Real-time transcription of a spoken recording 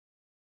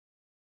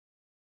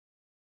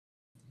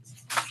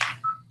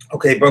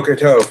Okay, Boker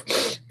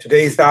Tov.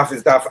 Today's daf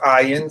is daf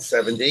Ayin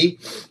 70,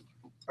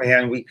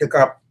 and we pick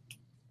up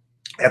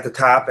at the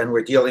top, and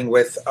we're dealing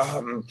with,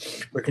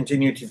 we're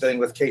continuing to dealing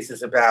with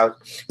cases about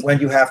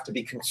when you have to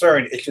be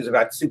concerned, issues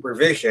about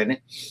supervision,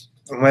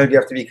 and when you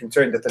have to be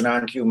concerned that the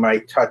non-Jew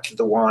might touch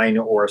the wine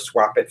or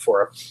swap it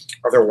for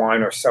other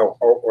wine or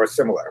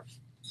similar.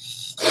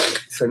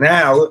 So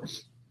now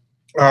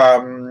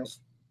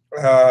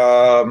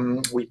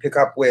we pick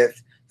up with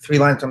 3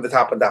 lines from the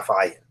top of daf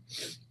Ayin.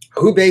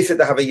 Who based it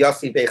to have a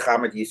Yossi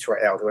Bechamed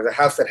Yisrael? There was a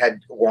house that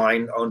had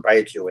wine owned by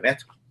a Jew in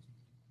it.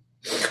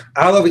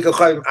 Non-Jew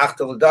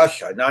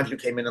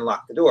came in and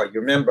locked the door.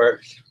 You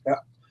remember,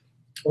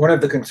 one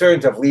of the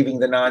concerns of leaving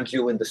the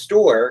non-Jew in the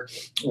store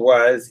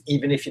was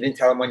even if you didn't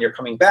tell him when you're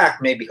coming back,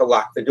 maybe he'll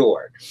lock the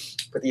door.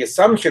 But the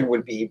assumption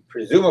would be,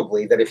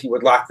 presumably, that if he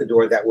would lock the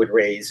door, that would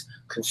raise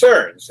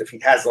concerns.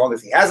 As long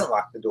as he hasn't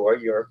locked the door,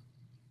 you're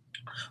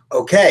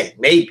okay,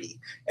 maybe.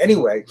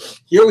 Anyway,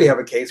 here we have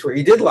a case where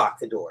he did lock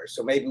the door.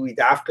 So maybe we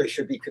dafka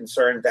should be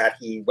concerned that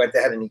he went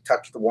ahead and he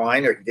touched the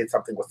wine or he did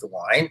something with the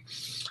wine.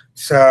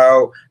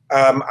 So he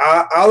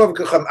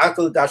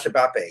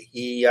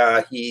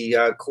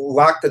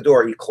locked the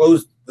door. He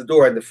closed the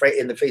door in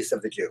the face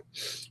of the Jew.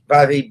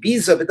 But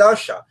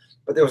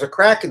there was a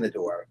crack in the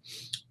door.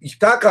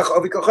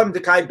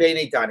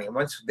 And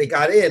once they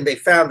got in, they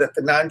found that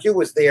the non-Jew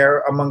was there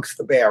amongst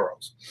the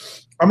barrels.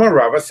 Amar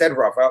Rava said,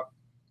 Rava,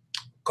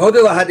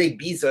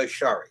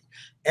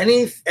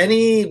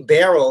 any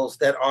barrels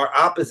that are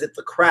opposite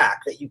the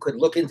crack that you could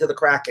look into the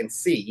crack and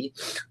see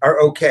are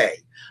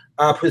okay.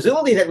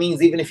 Presumably that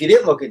means even if you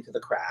didn't look into the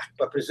crack,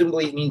 but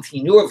presumably it means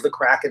he knew of the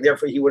crack and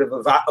therefore he would have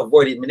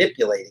avoided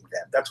manipulating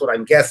them. That's what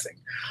I'm guessing.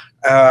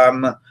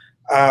 The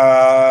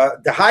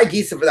high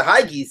gisa for the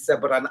high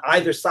gisa, but on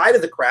either side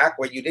of the crack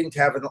where you didn't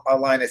have a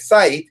line of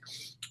sight,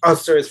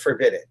 usher is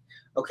forbidden.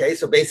 Okay,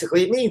 so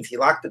basically it means he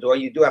locked the door.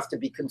 You do have to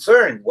be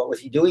concerned. What was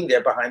he doing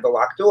there behind the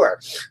locked door,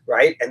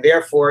 right? And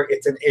therefore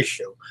it's an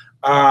issue.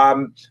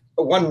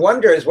 One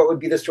wonders what would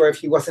be the story if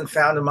he wasn't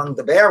found among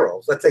the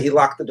barrels. Let's say he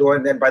locked the door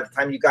and then by the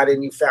time you got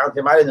in, you found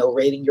him, I don't know,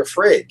 raiding your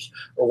fridge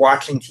or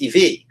watching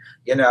TV,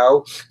 you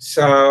know?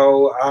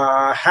 So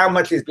how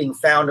much is being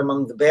found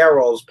among the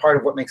barrels part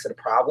of what makes it a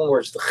problem,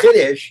 whereas the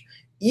chiddush,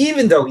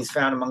 even though he's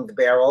found among the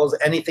barrels,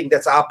 anything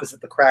that's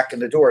opposite the crack in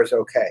the door is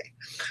okay.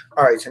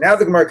 All right, so now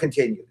the Gemara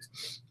continues.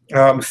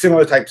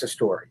 Similar types of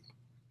story.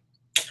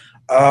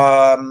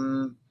 There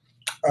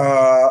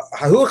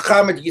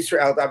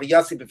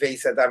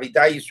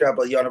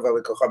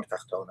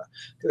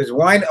was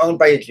wine owned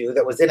by a Jew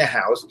that was in a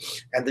house,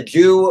 and the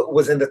Jew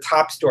was in the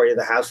top story of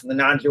the house, and the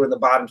non-Jew in the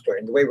bottom story.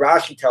 And the way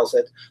Rashi tells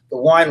it, the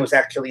wine was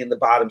actually in the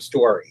bottom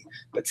story.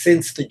 But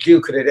since the Jew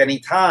could at any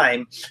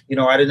time,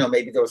 I don't know,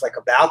 maybe there was like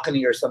a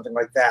balcony or something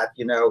like that,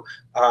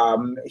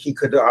 he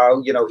could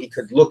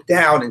look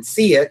down and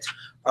see it.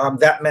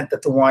 That meant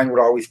that the wine would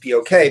always be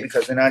okay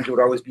because the non-Jew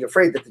would always be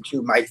afraid that the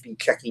Jew might be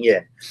checking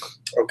in.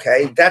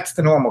 Okay, that's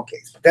the normal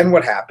case. But then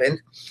what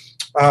happened?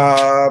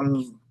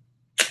 Shamu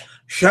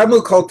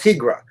kol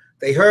tigra.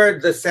 They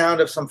heard the sound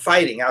of some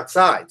fighting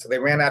outside, so they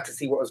ran out to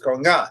see what was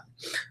going on.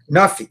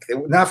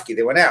 Nafki,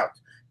 they went out.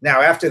 Now,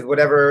 after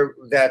whatever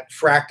that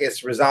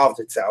fracas resolved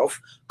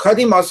itself,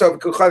 the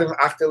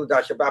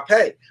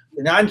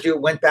non-Jew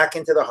went back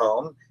into the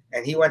home,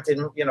 and he went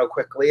in,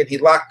 quickly, and he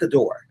locked the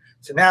door.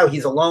 So now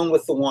he's alone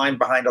with the wine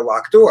behind a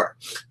locked door.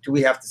 Do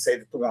we have to say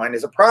that the wine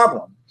is a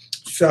problem?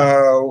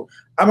 So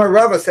Amar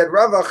Rava said,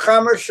 Rava,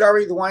 Chamer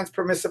Shari, the wine's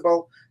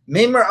permissible.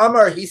 Meimer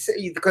Amar, he said,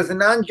 because the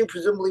non-Jew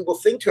presumably will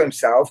think to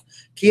himself,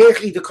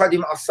 Kiechi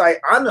dekadim asai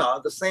ana,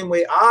 the same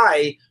way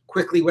I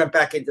quickly went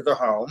back into the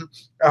home.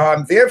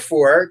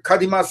 Therefore,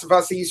 kadim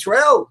asavasi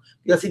Yisrael,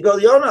 Yossi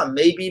Bilyona,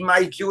 maybe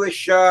my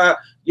Jewish,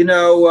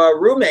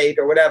 roommate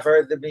or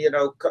whatever, the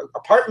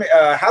apartment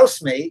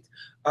housemate.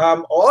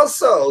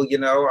 Also,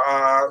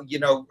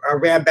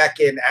 ran back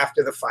in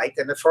after the fight,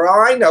 and for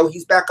all I know,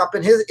 he's back up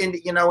in his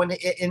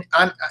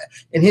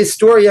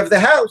story of the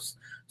house.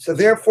 So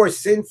therefore,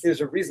 since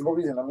there's a reasonable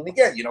reason,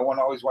 again, one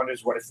always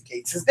wonders, what if the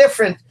case is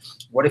different?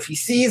 What if he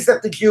sees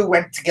that the Jew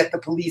went to get the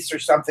police or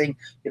something?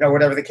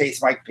 Whatever the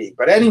case might be.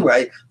 But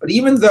anyway,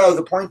 even though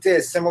the point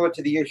is similar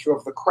to the issue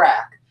of the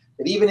crack,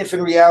 that even if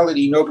in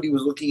reality nobody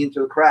was looking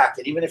into a crack,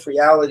 and even if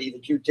reality the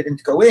Jew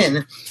didn't go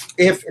in,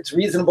 if it's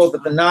reasonable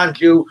that the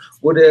non-Jew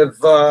would have,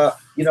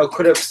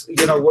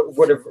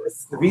 would have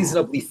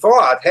reasonably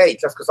thought, hey,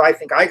 just because I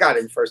think I got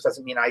in first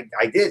doesn't mean I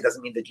did,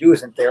 doesn't mean the Jew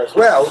isn't there as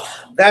well.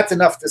 That's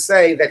enough to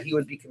say that he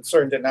would be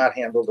concerned to not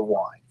handle the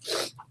wine.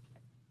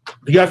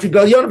 And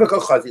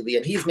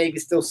he's maybe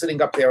still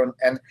sitting up there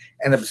and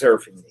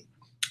observing me.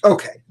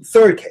 Okay,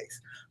 third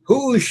case.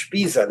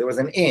 There was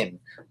an inn.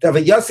 That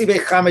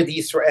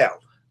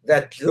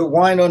the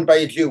wine owned by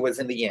a Jew was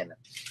in the inn.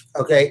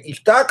 Okay.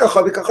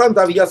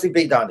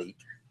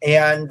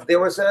 And there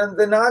was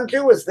the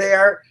non-Jew was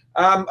there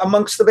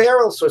amongst the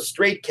barrels. So a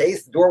straight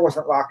case, the door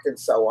wasn't locked and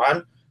so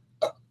on.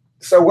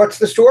 So what's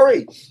the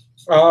story?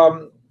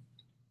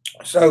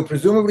 So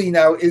presumably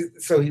now,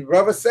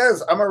 Rava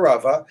says, Amar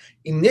Rava,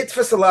 im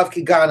nitfas alav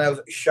kiganav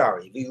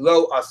shari,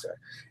 v'lo aser.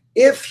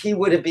 If he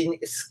would have been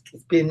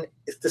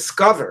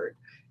discovered,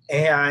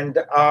 and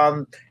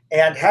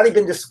had he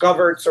been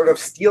discovered sort of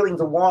stealing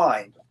the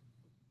wine,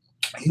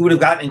 he would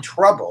have gotten in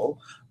trouble.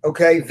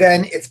 Okay,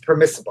 then it's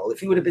permissible. If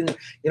he would have been,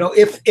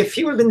 if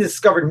he would have been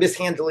discovered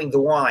mishandling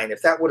the wine,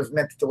 if that would have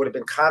meant that there would have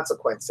been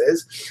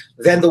consequences,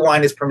 then the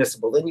wine is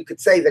permissible. Then you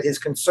could say that his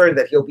concern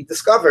that he'll be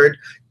discovered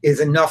is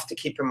enough to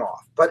keep him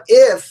off. But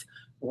if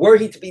were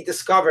he to be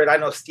discovered, I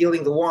don't know,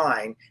 stealing the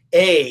wine,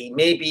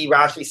 maybe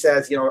Rashi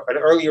says, an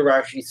earlier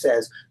Rashi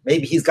says,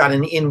 maybe he's got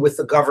an in with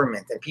the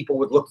government and people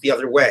would look the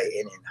other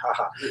way.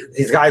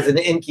 These guys an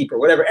innkeeper,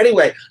 whatever.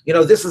 Anyway,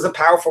 this is a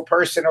powerful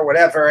person or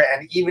whatever.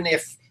 And even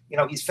if,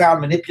 he's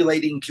found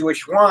manipulating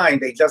Jewish wine,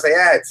 they just say,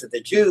 it's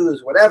the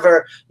Jews,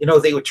 whatever,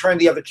 they would turn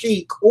the other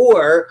cheek,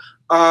 or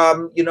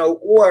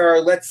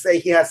let's say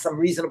he has some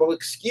reasonable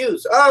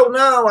excuse. Oh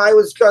no, I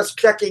was just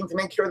checking to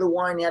make sure the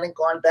wine hadn't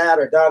gone bad,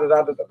 or da da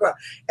da da da.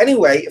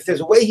 Anyway, if there's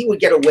a way he would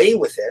get away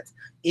with it,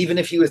 even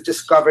if he was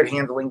discovered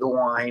handling the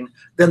wine,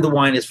 then the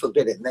wine is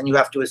forbidden. Then you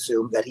have to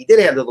assume that he did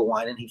handle the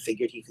wine and he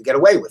figured he could get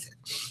away with it.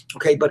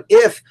 Okay, but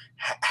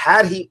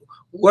had he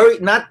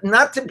worried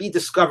not to be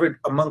discovered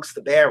amongst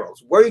the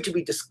barrels, worried to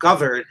be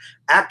discovered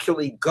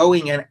actually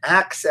going and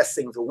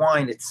accessing the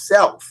wine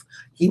itself,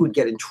 he would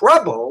get in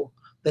trouble.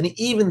 Then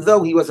even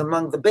though he was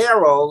among the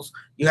barrels,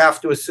 you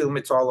have to assume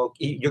it's all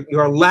okay.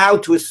 You're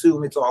allowed to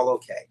assume it's all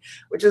okay,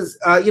 which is,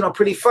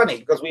 pretty funny,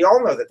 because we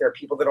all know that there are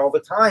people that all the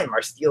time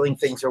are stealing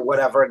things or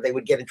whatever, and they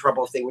would get in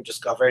trouble if they were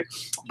discovered,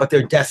 but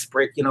they're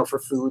desperate, for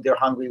food, they're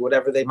hungry,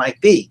 whatever they might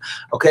be.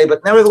 Okay,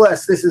 but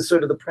nevertheless, this is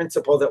sort of the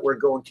principle that we're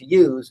going to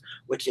use,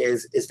 which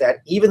is that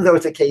even though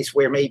it's a case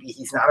where maybe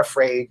he's not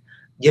afraid,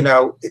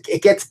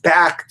 it gets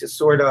back to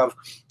sort of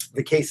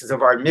the cases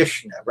of our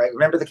Mishnah, right?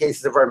 Remember the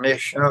cases of our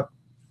Mishnah?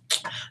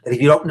 That if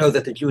you don't know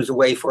that the Jew is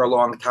away for a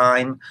long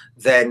time,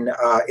 then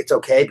it's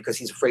okay because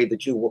he's afraid the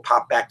Jew will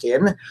pop back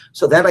in.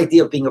 So that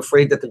idea of being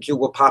afraid that the Jew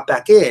will pop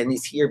back in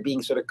is here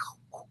being sort of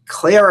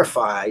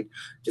clarified,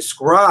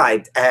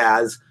 described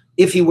as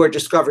if he were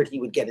discovered, he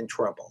would get in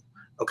trouble.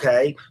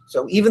 Okay,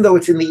 so even though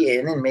it's in the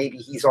inn and maybe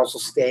he's also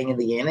staying in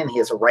the inn and he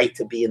has a right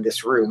to be in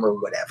this room or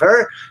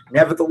whatever,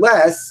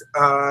 nevertheless,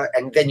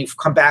 and then you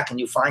come back and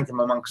you find him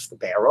amongst the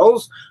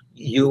barrels,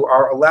 you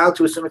are allowed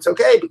to assume it's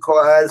okay,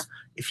 because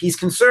if he's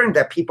concerned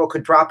that people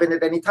could drop in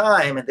at any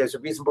time and there's a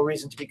reasonable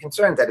reason to be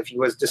concerned that if he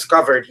was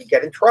discovered he'd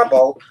get in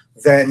trouble,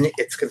 then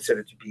it's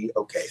considered to be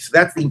okay. So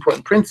that's the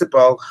important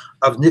principle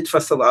of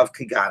nitfas alav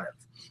kiganav.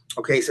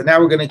 Okay, so now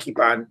we're going to keep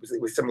on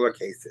with similar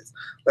cases.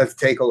 Let's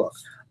take a look.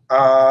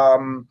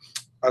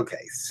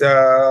 Okay,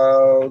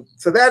 so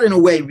that in a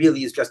way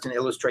really is just an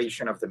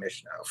illustration of the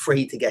Mishnah,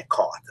 afraid to get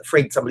caught,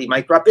 afraid somebody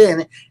might drop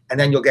in and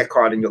then you'll get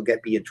caught and you'll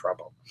be in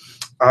trouble.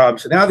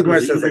 So now the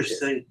Gemara says like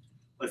this.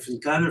 If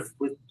in Ganef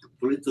with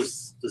the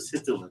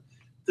Sitila,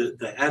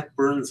 the hat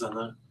burns on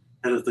the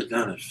head of the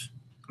Ganef.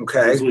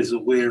 Okay. He's always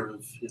aware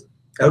of it.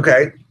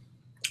 Okay.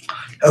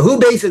 Who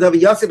based it of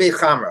Yosef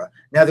Chamra?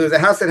 Now there was a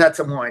house that had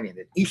some wine in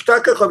it.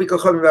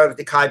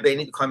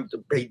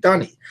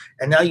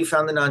 And now you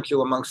found the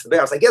non-Jew amongst the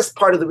barrels. I guess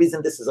part of the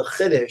reason this is a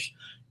chiddush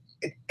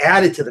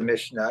added to the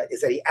Mishnah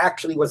is that he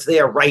actually was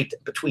there right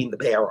between the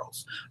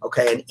barrels.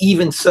 Okay, and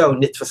even so,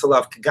 nitfas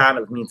alav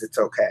kiganav means it's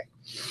okay.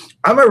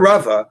 Amar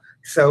Rava,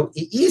 so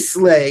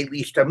islay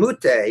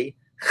lishtamute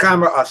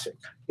chamra aser.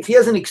 If he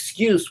has an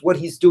excuse what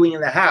he's doing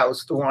in the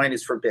house, the wine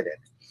is forbidden.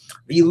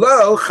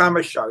 V'lo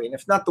chamra shari, and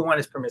if not, the wine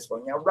is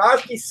permissible. Now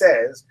Rashi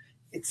says,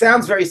 it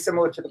sounds very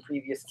similar to the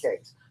previous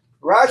case.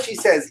 Rashi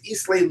says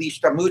islay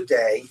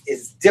lishtamute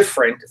is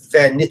different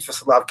than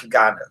nitfas alav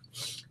kiganav.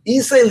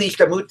 Islay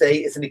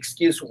lishtamute is an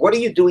excuse. What are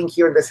you doing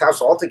here in this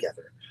house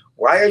altogether?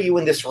 Why are you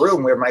in this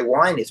room where my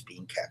wine is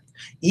being kept?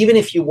 Even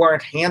if you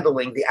weren't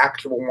handling the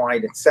actual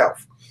wine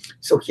itself.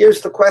 So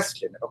here's the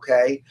question,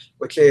 okay,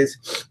 which is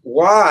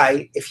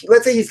why,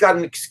 let's say he's got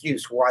an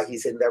excuse why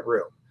he's in that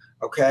room,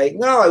 okay?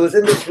 No, I was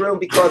in this room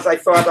because I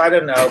thought, I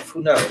don't know,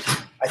 who knows?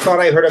 I thought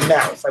I heard a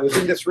mouse. I was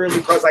in this room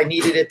because I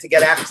needed it to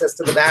get access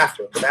to the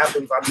bathroom. The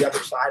bathroom's on the other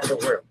side of the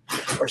room,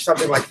 or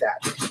something like that.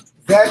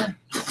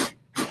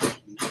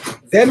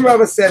 Then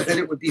Rava said that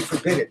it would be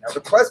forbidden. Now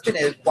the question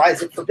is, why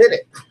is it forbidden?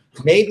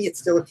 Maybe it's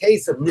still a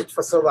case of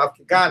nitfas alav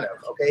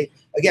kiganav. Okay,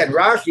 again,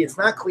 Rashi, it's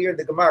not clear in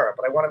the Gemara,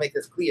 but I want to make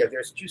this clear.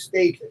 There's two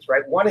stages,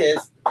 right? One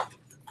is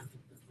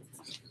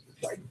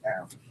right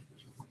now.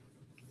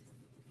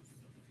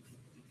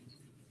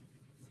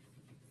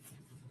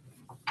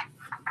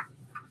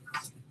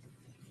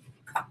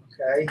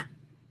 Okay,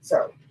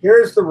 so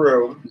here's the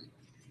room.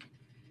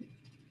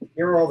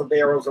 Here are all the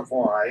barrels of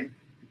wine,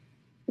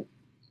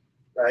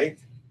 right?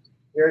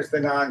 Here's the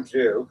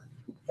non-Jew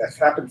that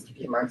happens to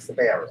be amongst the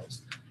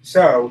barrels.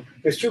 So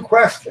there's two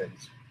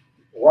questions.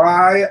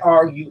 Why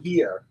are you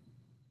here?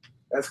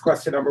 That's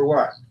question number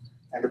one.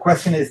 And the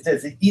question is,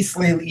 does it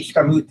islay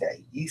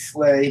l'ishtamute?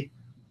 Islay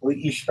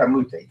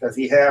l'ishtamute. Does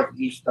he have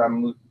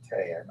ishtamute?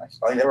 Am I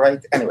spelling it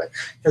right? Anyway,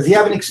 does he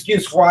have an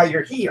excuse why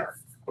you're here?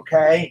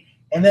 Okay?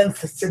 And then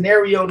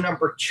scenario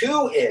number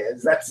 2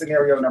 is, that's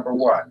scenario number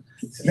 1.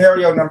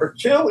 Scenario number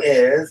 2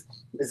 is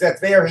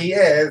that there he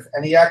is,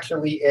 and he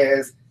actually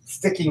is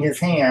sticking his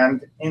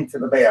hand into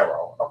the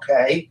barrel,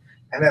 okay?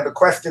 And then the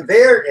question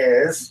there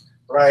is,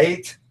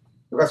 right,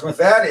 the question with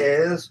that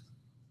is,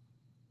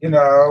 you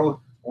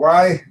know,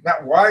 why,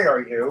 not why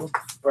are you,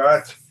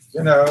 but,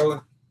 you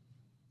know,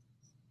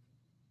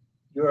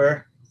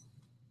 you're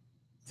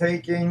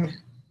taking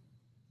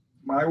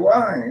my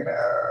wine.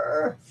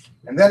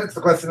 And then it's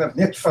the question of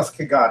nitfas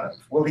keganov.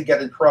 Will he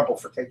get in trouble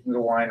for taking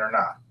the wine or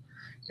not?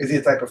 Is he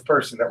the type of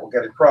person that will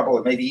get in trouble,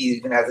 and maybe he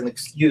even has an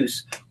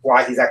excuse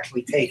why he's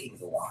actually taking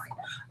the wine?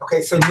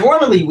 Okay, so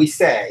normally we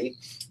say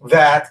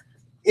that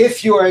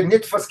if you're a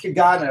nitfas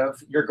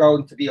keganov, you're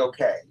going to be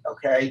okay.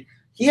 Okay.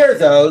 Here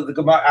though, the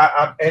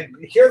Gemara,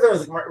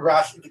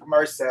 Rashi, the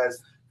Gemara says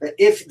that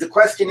if the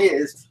question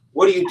is,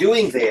 what are you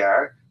doing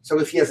there? So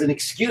if he has an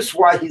excuse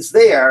why he's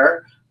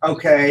there,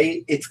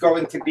 okay, it's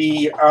going to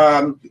be,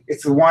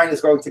 the wine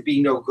is going to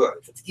be no good.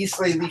 If it's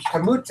Islay Lish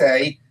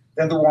Kamute,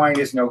 then the wine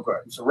is no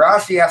good. So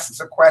Rashi asks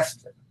a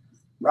question.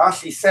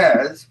 Rashi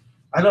says,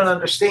 I don't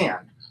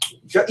understand.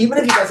 Even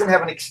if he doesn't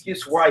have an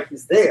excuse why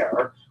he's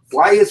there,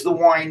 why is the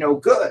wine no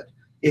good?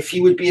 If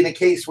he would be in a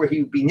case where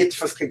he would be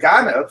nitfas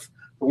keganov,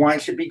 the wine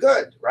should be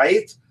good,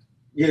 right?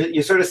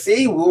 You sort of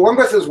see, one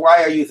question is,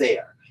 why are you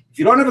there? If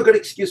you don't have a good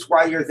excuse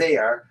why you're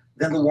there,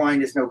 then the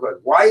wine is no good.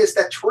 Why is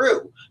that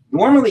true?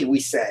 Normally we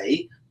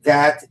say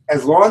that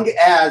as long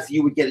as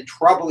you would get in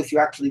trouble if you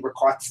actually were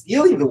caught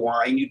stealing the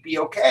wine, you'd be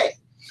okay.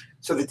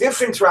 So the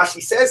difference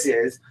Rashi says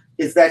is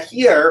that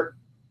here,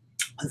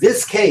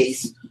 this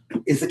case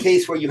is the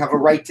case where you have a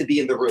right to be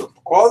in the room.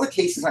 All the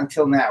cases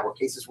until now were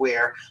cases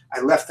where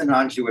I left the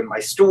non-Jew in my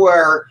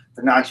store,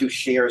 the non-Jew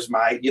shares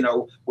my,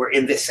 we're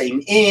in the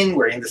same inn,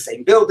 we're in the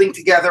same building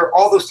together,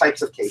 all those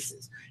types of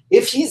cases.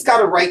 If he's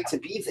got a right to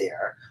be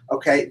there,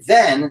 okay,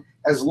 then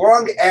as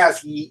long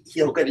as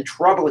he'll get in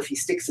trouble if he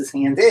sticks his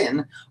hand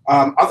in,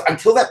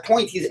 until that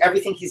point,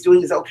 everything he's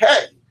doing is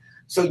okay.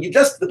 So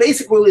the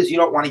basic rule is you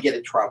don't want to get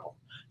in trouble.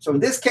 So in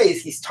this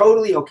case, he's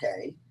totally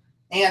okay.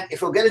 And if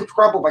he'll get in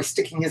trouble by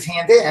sticking his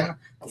hand in,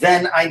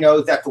 then I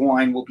know that the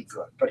wine will be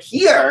good. But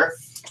here,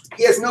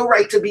 he has no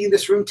right to be in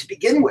this room to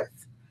begin with.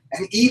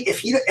 And if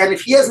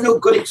he has no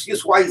good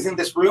excuse why he's in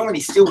this room and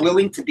he's still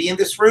willing to be in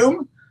this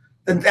room,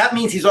 then that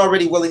means he's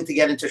already willing to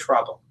get into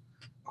trouble.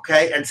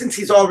 Okay? And since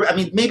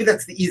maybe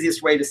that's the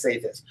easiest way to say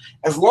this.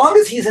 As long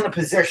as he's in a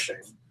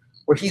position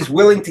where he's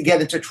willing to get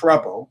into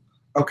trouble,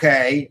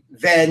 okay,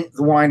 then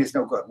the wine is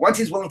no good. Once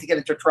he's willing to get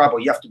into trouble,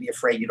 you have to be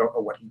afraid you don't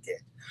know what he did.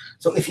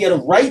 So if he had a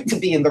right to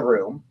be in the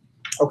room,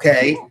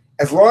 okay,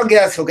 as long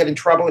as he'll get in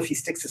trouble if he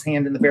sticks his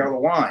hand in the barrel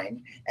of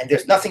wine, and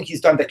there's nothing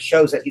he's done that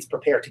shows that he's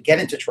prepared to get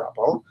into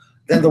trouble,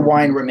 then the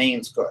wine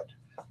remains good.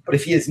 But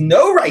if he has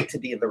no right to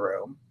be in the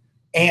room,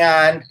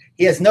 and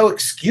he has no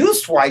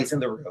excuse why he's in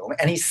the room,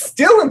 and he's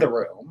still in the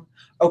room,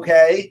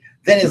 okay,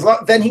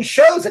 then he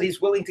shows that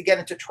he's willing to get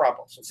into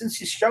trouble. So since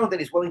he's shown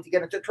that he's willing to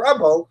get into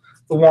trouble,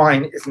 the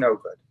wine is no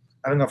good.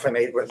 I don't know if I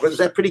made it. Was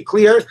that pretty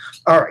clear?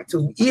 All right.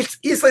 So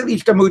Islay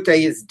Lish Tamute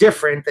is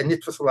different than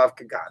Nitfas Alav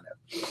Kagana.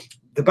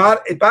 The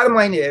bottom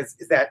line is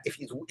that if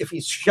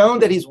he's shown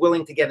that he's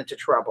willing to get into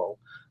trouble,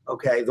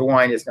 okay, the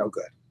wine is no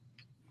good.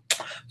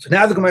 So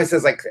now the Gemara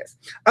says like this: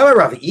 Amar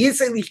Rav,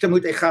 Islay Lish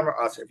Tamute Chamer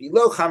Aser,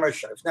 V'lo Chamer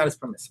Shar. It's not as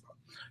permissible.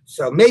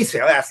 So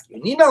Meisei, I'll ask you: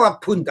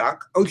 Ninal Pundak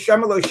O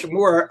Shamalo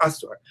Shemur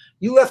Asur.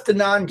 You left a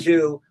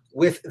non-Jew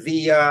with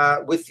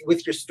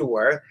your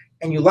store,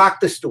 and you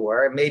locked the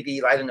store, and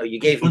maybe, I don't know, you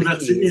gave him the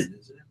keys.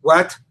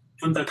 What?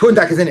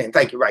 Pundak is an inn.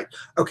 Thank you. Right.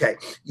 Okay.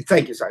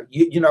 Thank you. Sorry.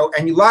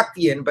 And you locked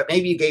the inn, but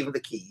maybe you gave him the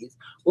keys,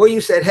 or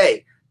you said,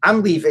 "Hey,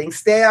 I'm leaving.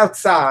 Stay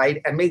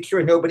outside and make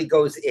sure nobody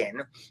goes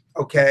in."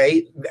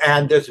 Okay.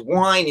 And there's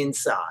wine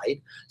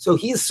inside, so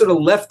he's sort of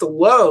left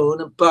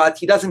alone, but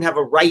he doesn't have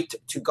a right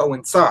to go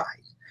inside.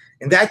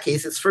 In that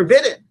case, it's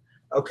forbidden.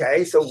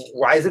 Okay. So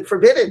why is it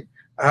forbidden?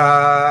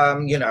 So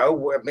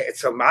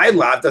my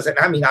law doesn't.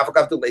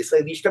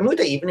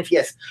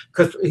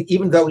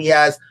 Even though he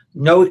has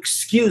no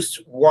excuse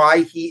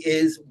why he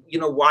is,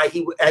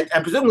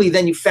 and presumably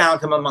then you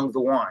found him among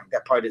the wine.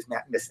 That part is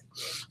not missing.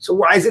 So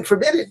why is it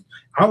forbidden?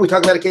 Aren't we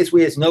talking about a case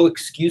where he has no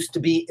excuse to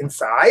be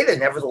inside,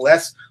 and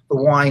nevertheless the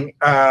wine?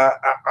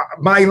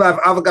 My love,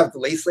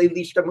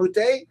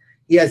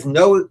 he has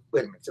no.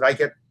 Wait a minute. Did I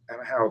get?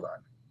 Hold on.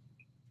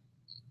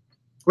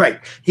 Right.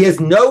 He has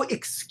no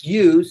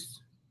excuse.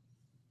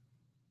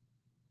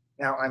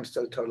 Now I'm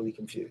so totally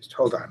confused.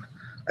 Hold on.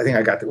 I think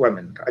I got the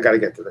woman. I got to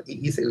get to the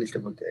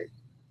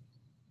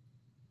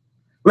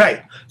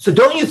right. So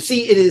don't you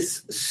see it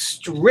is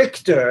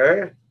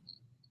stricter?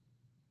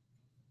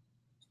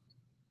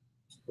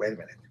 Wait a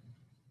minute.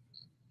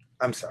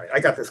 I'm sorry. I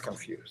got this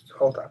confused.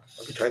 Hold on.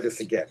 Let me try this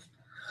again.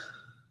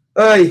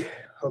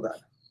 Hold on.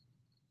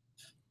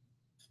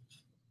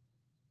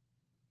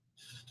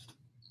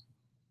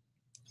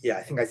 Yeah,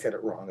 I think I said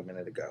it wrong a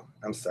minute ago.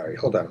 I'm sorry.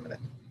 Hold on a minute.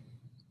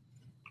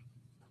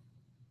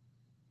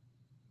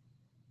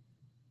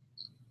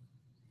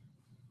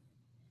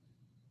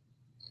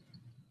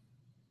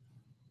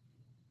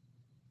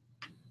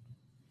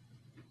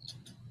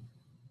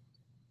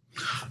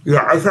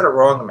 Yeah, I said it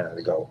wrong a minute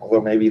ago.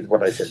 Although maybe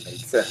what I said made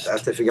sense. I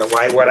have to figure out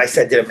why what I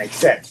said didn't make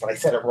sense, but I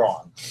said it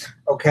wrong.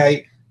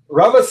 Okay,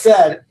 Rava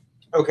said.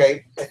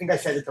 Okay, I think I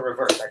said it the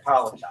reverse. I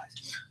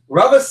apologize.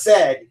 Rava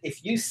said if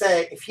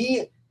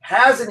he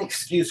has an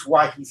excuse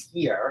why he's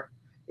here,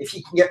 if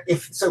he can get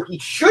so he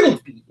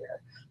shouldn't be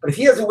here. But if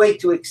he has a way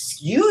to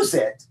excuse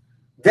it,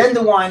 then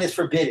the wine is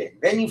forbidden.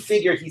 Then you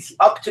figure he's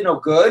up to no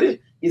good.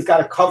 He's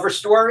got a cover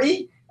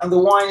story, and the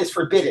wine is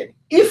forbidden.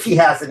 If he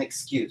has an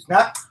excuse,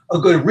 not a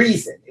good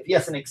reason. If he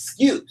has an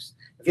excuse,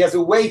 if he has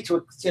a way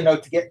to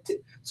get to.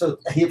 So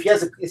if he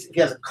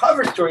has a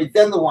cover story,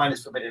 then the wine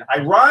is forbidden.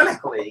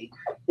 Ironically,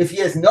 if he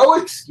has no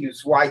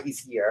excuse why he's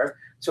here,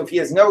 so if he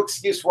has no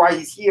excuse why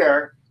he's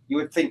here, you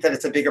would think that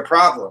it's a bigger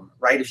problem,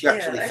 right? If you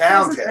actually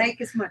found him.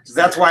 Make as much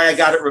That's why I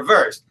got it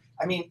reversed.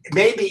 I mean,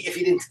 maybe if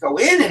he didn't go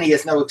in and he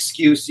has no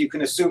excuse, you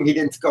can assume he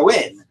didn't go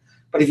in.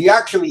 But if he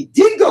actually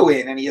did go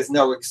in and he has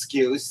no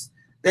excuse,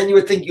 then you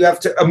would think you have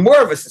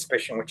more of a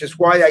suspicion, which is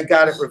why I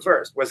got it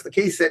reversed. Was the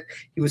case that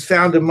he was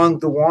found among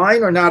the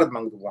wine or not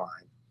among the wine?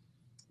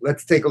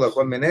 Let's take a look.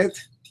 1 minute.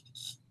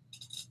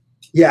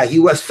 Yeah, he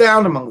was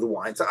found among the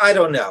wine. So I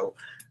don't know.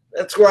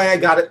 That's why I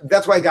got it.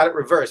 That's why I got it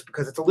reversed,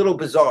 because it's a little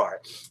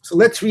bizarre. So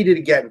let's read it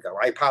again, though.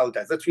 I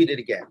apologize. Let's read it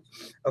again.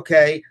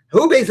 Okay.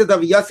 So he's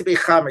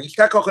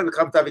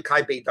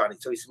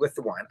with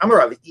the wine.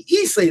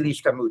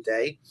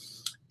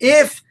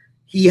 If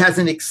he has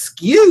an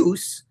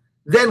excuse,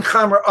 then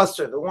chamer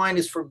usher. The wine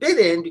is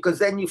forbidden, because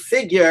then you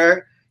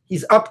figure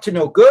he's up to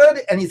no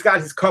good and he's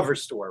got his cover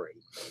story.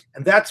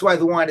 And that's why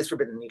the wine is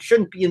forbidden. He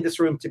shouldn't be in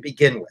this room to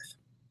begin with.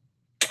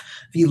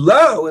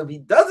 If he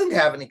doesn't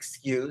have an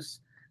excuse,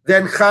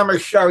 then chamer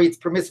shari, it's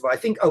permissible. I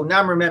think, now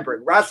I'm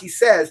remembering. Rashi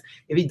says,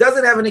 if he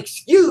doesn't have an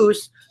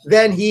excuse,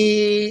 then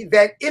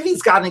if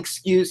he's got an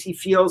excuse, he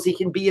feels he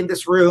can be in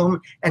this room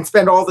and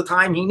spend all the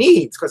time he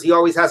needs, because he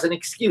always has an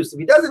excuse. If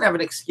he doesn't have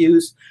an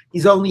excuse,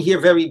 he's only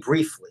here very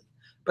briefly.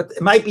 But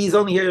it might be he's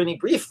only here only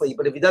briefly,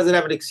 but if he doesn't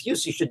have an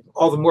excuse, you should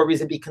all the more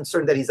reason be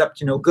concerned that he's up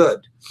to no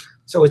good.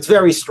 So it's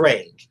very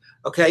strange.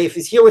 Okay, if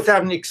he's here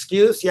without an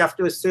excuse, you have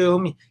to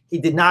assume he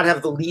did not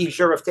have the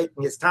leisure of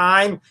taking his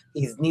time.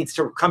 He needs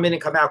to come in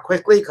and come out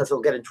quickly because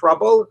he'll get in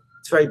trouble.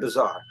 It's very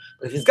bizarre.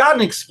 But if he's got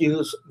an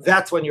excuse,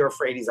 that's when you're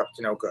afraid he's up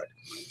to no good.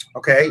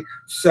 Okay,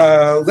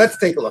 so let's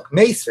take a look.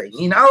 Meisvei,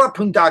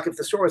 if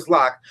the store is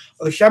locked,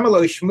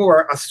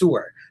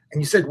 asur,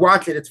 and you said,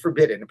 watch it, it's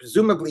forbidden. And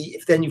presumably,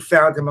 if then you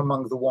found him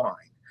among the wine.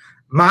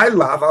 My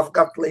love,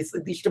 aren't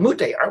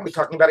we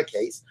talking about a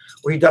case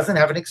where he doesn't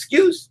have an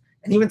excuse?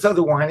 And even so,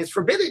 the wine is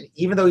forbidden,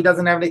 even though he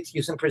doesn't have an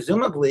excuse, and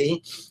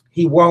presumably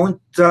he won't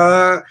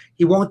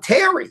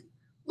tarry.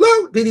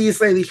 No,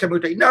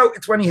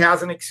 it's when he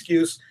has an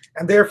excuse,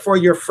 and therefore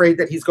you're afraid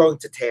that he's going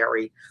to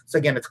tarry. So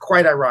again, it's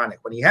quite ironic.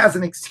 When he has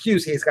an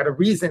excuse, he's got a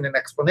reason, an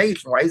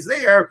explanation why he's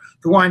there,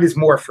 the wine is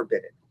more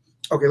forbidden.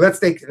 Okay, let's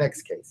take the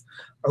next case.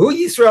 A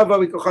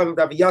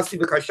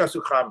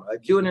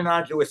Jew and a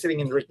non-Jew were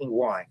sitting and drinking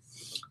wine.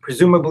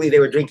 Presumably they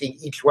were drinking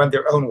each one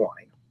their own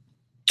wine.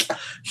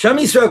 Sham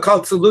Yisrael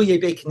called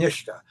Tzuluye Beik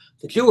Nishta.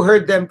 The Jew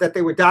heard them that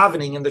they were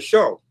davening in the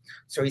show.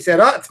 So he said,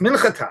 it's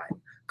mincha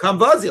time. Come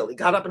Vazil. He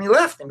got up and he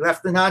left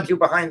the non-Jew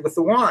behind with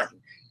the wine.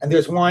 And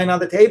there's wine on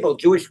the table,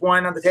 Jewish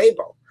wine on the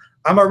table.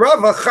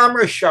 Amarava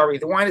Chamra Shari,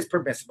 the wine is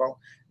permissible.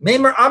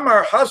 Meimer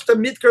Amar Hasta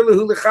Mitkar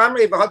Lehu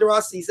Lechamre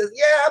Vahadarasi. He says,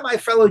 yeah, my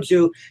fellow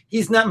Jew,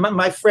 he's not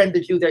my friend, the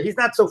Jew there. He's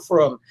not so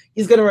frum.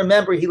 He's going to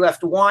remember he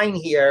left wine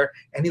here,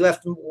 and he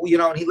left, and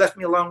he left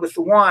me alone with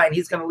the wine.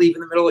 He's going to leave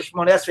in the middle of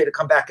Shemon Esrei to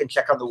come back and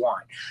check on the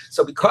wine.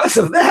 So because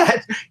of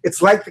that, it's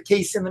like the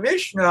case in the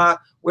Mishnah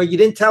where you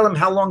didn't tell him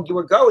how long you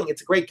were going.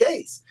 It's a great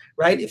case,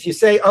 right? If you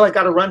say, I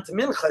got to run to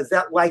Mincha, is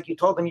that like you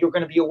told him you were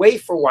going to be away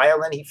for a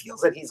while, and he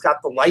feels that he's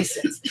got the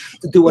license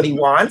to do what he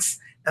wants?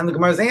 And the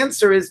Gemara's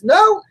answer is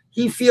no.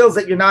 He feels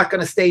that you're not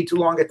going to stay too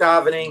long at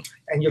davening,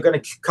 and you're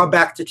going to come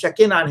back to check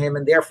in on him,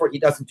 and therefore he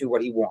doesn't do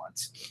what he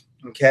wants.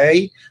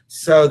 Okay,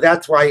 so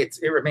that's why it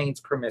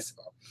remains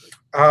permissible.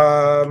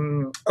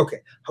 Okay,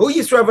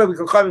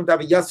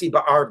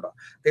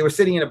 they were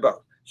sitting in a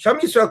boat. Sham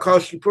Yisrael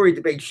called Shipuri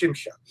to Beit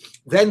Shimsha.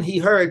 Then he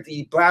heard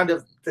the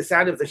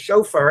sound of the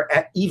shofar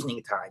at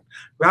evening time.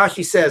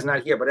 Rashi says,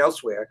 not here but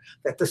elsewhere,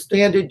 that the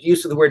standard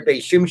use of the word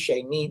Beit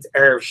Shimsha means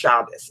Erev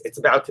Shabbos. It's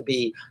about to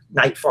be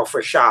nightfall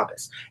for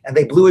Shabbos, and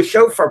they blew a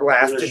shofar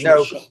blast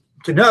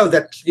to know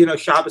that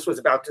Shabbos was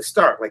about to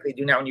start, like they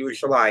do now in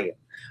Yerushalayim.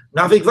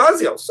 Navik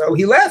Vazil. So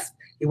he left.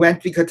 He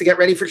went to get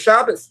ready for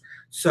Shabbos.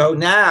 So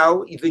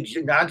now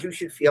the non-Jew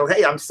should feel,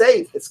 hey, I'm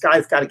safe. This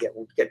guy's got to get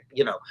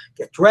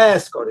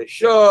dressed, go to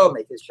shul,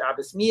 make his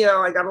Shabbos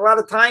meal. I got a lot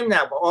of time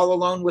now, but all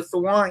alone with the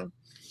wine.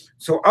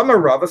 So Amar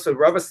Rava,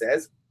 Rava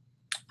says,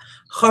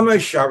 Chamer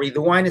Shari,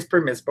 the wine is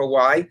permissible.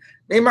 Why?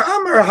 Because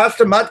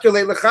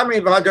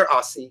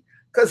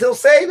he'll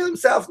say to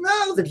himself,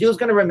 no, the Jew's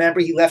going to remember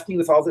he left me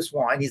with all this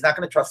wine. He's not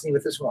going to trust me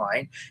with this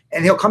wine.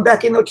 And he'll come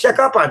back in and he'll check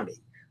up on me.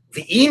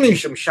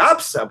 V'imishum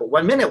Shabsa, but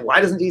 1 minute, why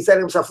doesn't he say to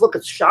himself, look,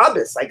 it's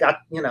Shabbos. I got,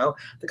 the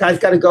guy's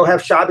got to go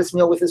have Shabbos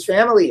meal with his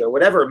family or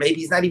whatever.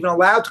 Maybe he's not even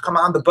allowed to come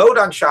on the boat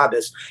on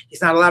Shabbos.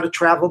 He's not allowed to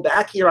travel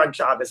back here on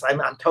Shabbos. I'm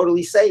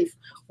totally safe.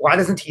 Why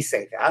doesn't he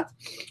say that?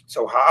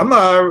 So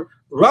Ha'amar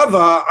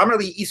Rava,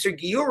 Amarli Isser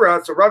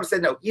Giura. So Rava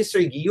said, no,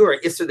 Isser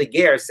Giura, Isser the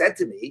Ger said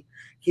to me,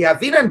 Ki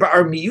Avinan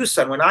Ba'ar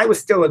Miyusan, when I was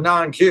still a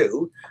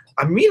non-Jew,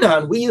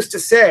 Aminan, we used to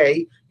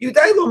say,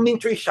 Yudailo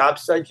Mintri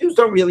Shabsa, Jews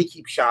don't really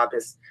keep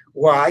Shabbos.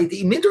 Why?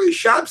 The Midri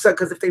Shabsa,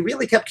 because if they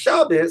really kept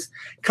Shabbos,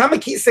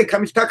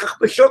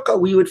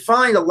 we would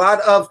find a lot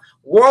of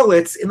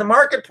wallets in the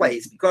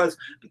marketplace because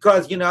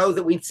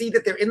that we see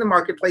that they're in the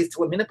marketplace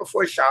till a minute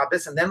before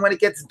Shabbos, and then when it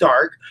gets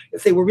dark,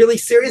 if they were really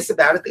serious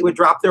about it, they would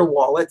drop their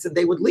wallets and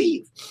they would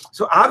leave.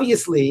 So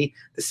obviously,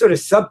 the sort of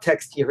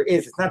subtext here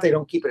is it's not they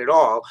don't keep it at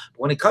all, but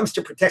when it comes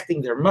to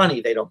protecting their money,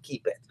 they don't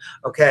keep it.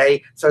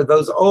 Okay, so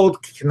those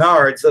old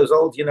canards, those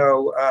old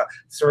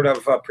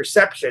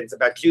perceptions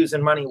about Jews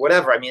and money,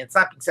 whatever. I mean, it's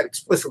not being said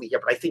explicitly here,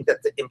 but I think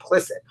that's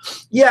implicit.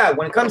 Yeah,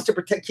 when it comes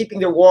to keeping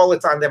their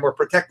wallets on them or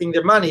protecting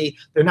their money,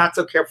 they're not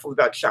so careful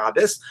about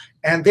Shabbos,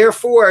 and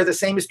therefore the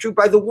same is true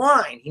by the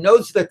wine. He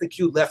knows that the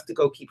Jew left to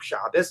go keep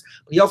Shabbos,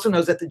 but he also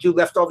knows that the Jew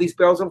left all these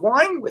barrels of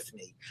wine with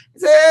me.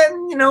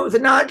 Then, the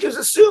non-Jews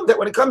assume that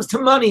when it comes to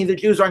money, the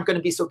Jews aren't going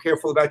to be so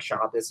careful about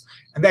Shabbos,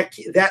 and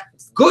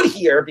that's good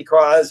here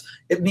because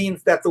it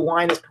means that the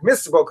wine is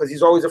permissible because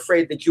he's always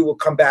afraid the Jew will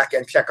come back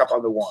and check up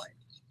on the wine.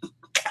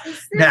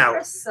 Is there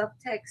a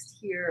subtext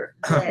here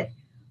that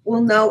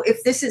we'll know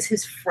if this is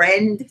his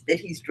friend that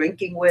he's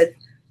drinking with?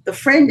 The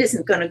friend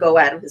isn't going to go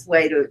out of his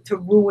way to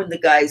ruin the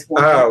guy's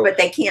wine, but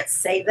they can't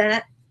say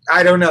that?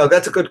 I don't know.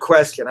 That's a good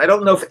question. I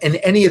don't know if in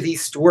any of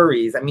these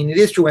stories, I mean, it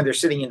is true when they're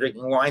sitting and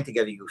drinking wine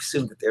together, you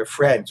assume that they're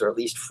friends or at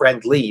least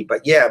friendly.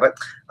 But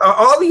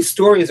all these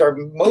stories are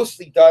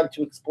mostly done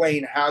to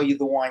explain how the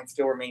wine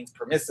still remains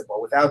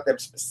permissible without them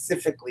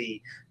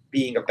specifically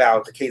being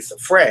about the case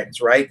of friends,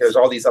 right? There's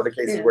all these other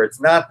cases where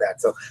it's not that.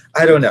 So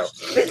I don't know.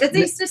 But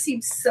these just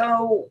seem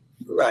so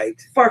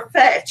right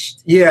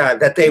far-fetched. Yeah,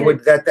 that they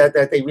would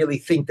that they really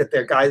think that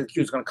their guy, the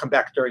Jew, is going to come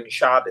back during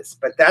Shabbos.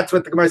 But that's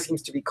what the Gemara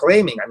seems to be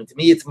claiming. I mean, to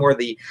me, it's more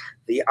the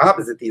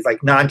opposite. These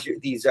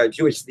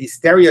Jewish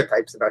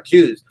stereotypes about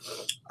Jews.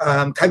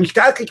 The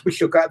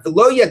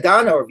lo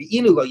yadana or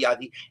v'inu lo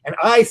yadi, and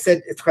I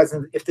said it's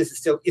present if this is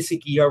still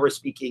Isik Yorah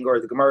speaking or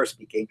the Gemara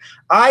speaking.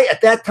 I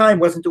at that time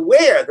wasn't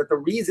aware that the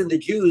reason the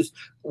Jews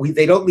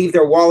they don't leave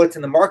their wallets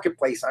in the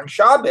marketplace on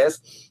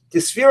Shabbos. The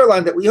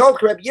Sphiralan that we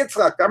hold, Rabbi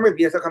Yitzchak,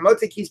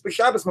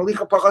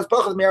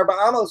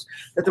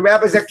 that the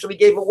rabbis actually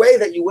gave away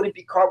that you wouldn't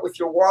be caught with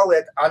your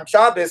wallet on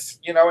Shabbos,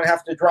 and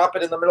have to drop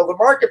it in the middle of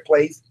the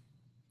marketplace.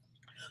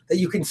 That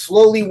you can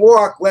slowly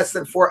walk less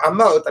than 4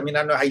 amot. I mean, I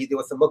don't know how you deal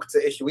with the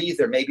muktzah issue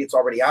either. Maybe it's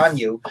already on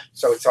you,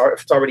 so it's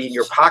already in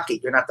your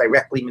pocket. You're not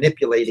directly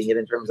manipulating it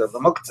in terms of the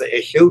muktzah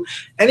issue.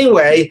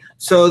 Anyway,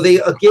 so they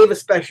gave a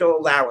special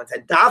allowance.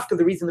 And dafka,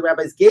 the reason the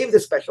rabbis gave the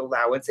special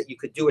allowance that you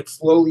could do it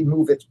slowly,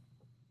 move it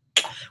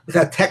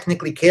without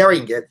technically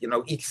carrying it,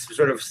 each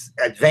sort of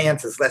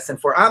advance is less than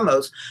 4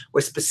 amos,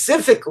 where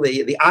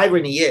specifically the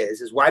irony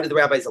is why do the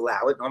rabbis allow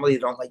it? Normally they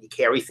don't let you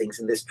carry things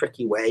in this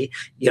tricky way,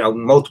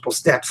 multiple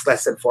steps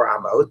less than 4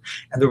 amos.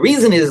 And the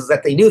reason is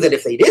that they knew that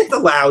if they didn't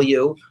allow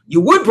you, you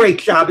would break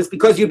Shabbos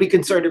because you'd be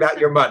concerned about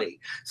your money.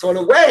 So in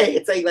a way,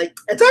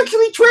 it's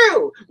actually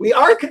true. We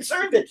are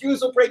concerned that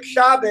Jews will break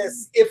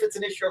Shabbos if it's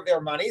an issue of their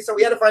money, so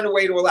we had to find a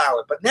way to allow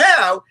it. But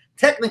now,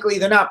 technically,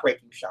 they're not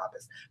breaking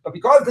Shabbos. But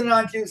because the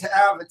non-Jews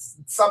have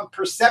some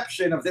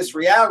perception of this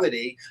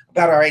reality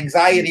about our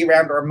anxiety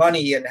around our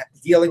money and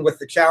dealing with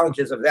the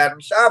challenges of that on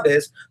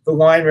Shabbos, the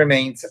wine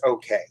remains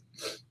okay.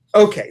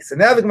 Okay, so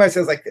now the Gemara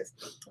says like this.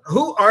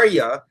 Who are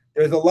you?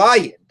 There's a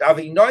lion,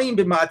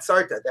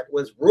 that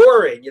was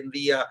roaring in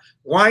the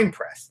wine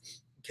press.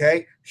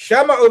 Okay,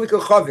 Shama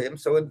Ovikochavim.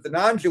 So the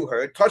non-Jew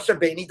heard Tosha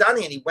Beini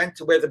Dani, and he went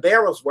to where the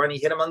barrels were and he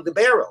hid among the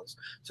barrels.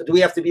 So do we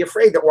have to be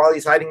afraid that while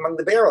he's hiding among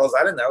the barrels,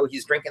 I don't know,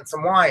 he's drinking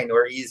some wine,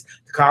 or he's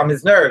to calm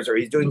his nerves, or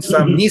he's doing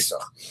some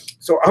nisach?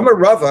 So Amar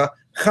Rava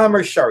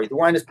Chamer Shari, the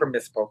wine is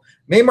permissible.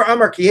 Meimar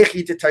Amar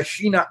Kiyechi to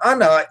Tashina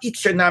Ana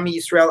Itchanami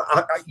Yisrael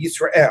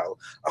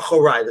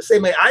Achorai. The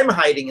same way I'm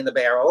hiding in the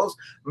barrels,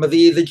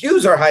 the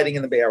Jews are hiding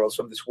in the barrels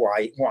from this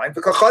wine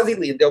because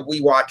Chazili, and they'll be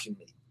watching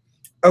me.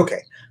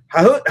 Okay.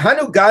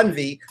 Hanu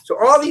Ganvi, so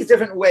all these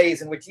different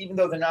ways in which even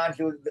though the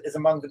non-Jew is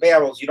among the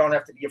barrels, you don't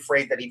have to be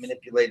afraid that he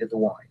manipulated the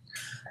wine.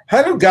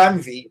 Hanu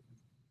Ganvi,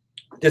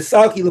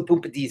 Desaki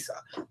Lepumpadisa.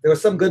 There were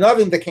some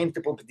Ganavim that came to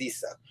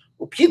Pumpadisa.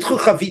 Upitchu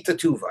Chavita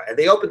Tuva, and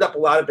they opened up a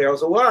lot of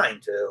barrels of wine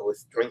to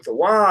drink the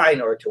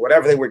wine or to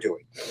whatever they were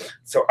doing.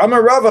 So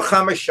Amarava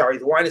Chamashari,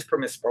 the wine is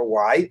permissible.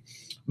 Why?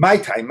 My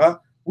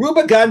timer.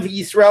 Ruba Ganvi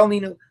Yisrael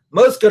Ninu.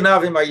 Most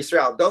ganavim are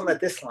Yisrael. Don't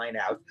let this line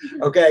out.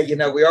 Okay,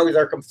 we always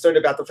are concerned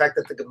about the fact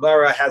that the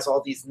Gemara has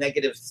all these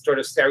negative sort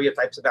of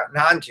stereotypes about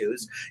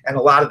non-Jews, and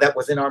a lot of that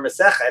was in our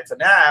Masechet. So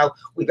now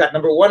we got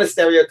number one, a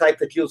stereotype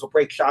that Jews will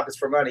break Shabbos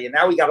for money, and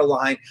now we got a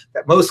line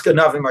that most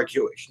ganavim are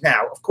Jewish.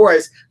 Now, of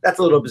course, that's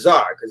a little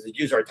bizarre because the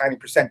Jews are a tiny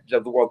percentage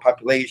of the world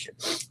population.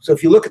 So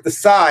if you look at the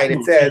side,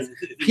 it says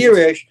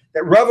Pirish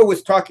that Rava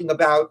was talking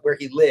about where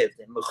he lived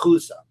in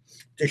Mechusa.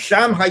 In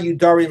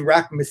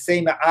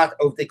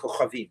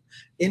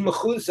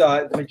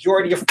Mechusa, the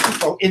majority of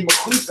people in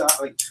Mechusa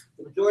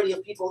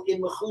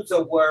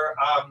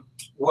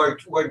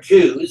were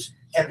Jews,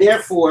 and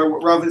therefore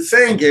what Rav is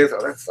saying is,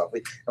 that's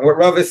lovely. And what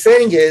Rav is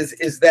saying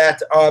is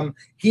that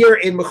here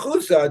in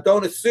Mechusa,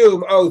 don't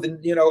assume,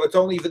 it's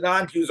only the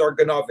non-Jews are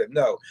Ganavim.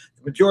 No,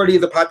 the majority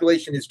of the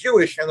population is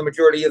Jewish, and the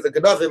majority of the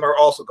Ganavim are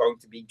also going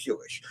to be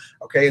Jewish.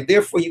 Okay, and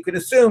therefore you can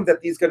assume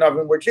that these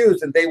Ganavim were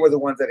Jews, and they were the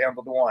ones that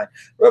handled the wine.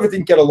 Rav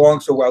didn't get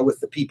along so well with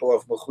the people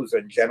of Mechusa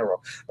in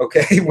general.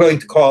 Okay, willing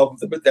to call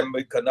them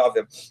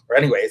Ganavim. Or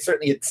anyway,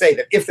 certainly it'd say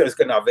that if there's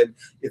Ganavim,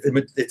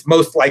 it's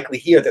most likely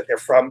here that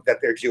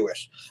they're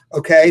Jewish.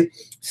 Okay,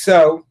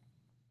 so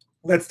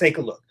let's take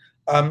a look.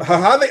 Now there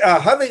was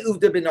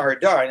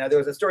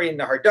a story in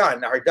Nahardar.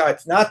 Nahardar,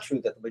 it's not true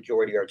that the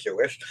majority are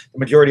Jewish. The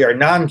majority are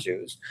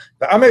non-Jews.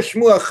 The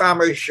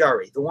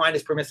wine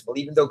is permissible,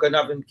 even though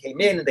Ganavim came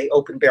in and they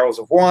opened barrels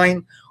of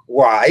wine.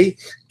 Why?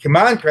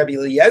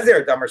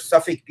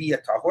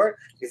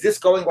 Is this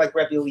going like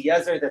Rabbi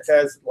Eliezer that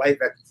says like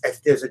that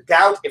if there's a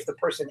doubt if the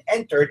person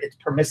entered, it's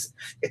permissible,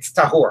 it's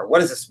tahor? What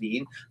does this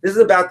mean? This is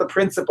about the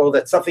principle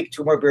that Safik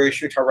Tumor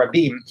Bereshut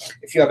Harabim.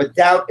 If you have a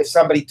doubt if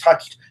somebody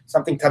touched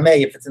something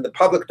tamei, if it's in the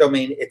public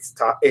domain, it's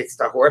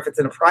tahor. If it's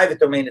in a private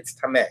domain, it's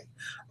tamei.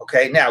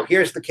 Okay, now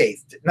here's the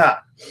case.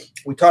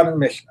 We taught in the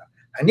Mishnah.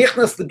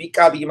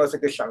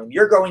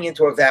 You're going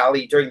into a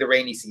valley during the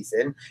rainy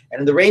season, and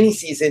in the rainy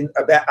season,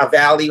 a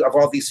valley of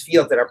all these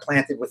fields that are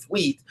planted with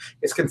wheat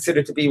is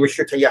considered to be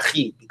Reshut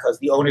HaYachid because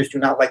the owners do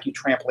not like you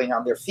trampling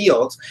on their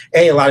fields.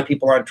 A lot of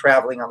people aren't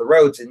traveling on the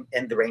roads in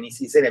the rainy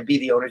season, and B,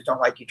 the owners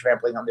don't like you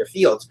trampling on their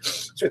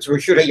fields. So it's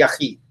Reshut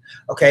HaYachid.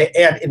 Okay,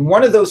 and in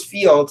one of those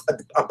fields,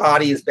 a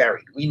body is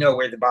buried. We know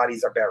where the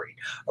bodies are buried.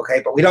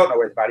 Okay, but we don't know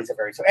where the bodies are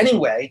buried. So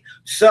anyway,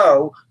 it's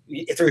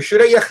a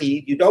Reshut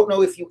HaYachid. You don't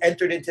know if you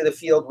entered into the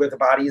field where the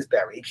body is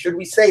buried. Should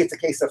we say it's a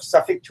case of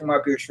Safik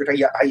Tumah B'Reshut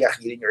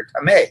HaYachid in your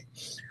Tameh?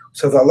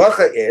 So the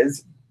halacha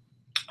is,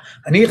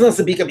 and there's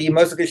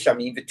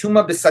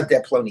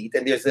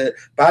a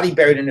body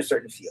buried in a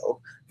certain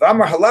field. I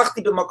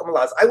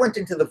went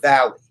into the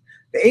valley.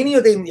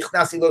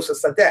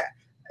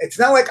 It's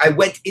not like I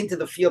went into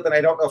the field and I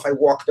don't know if I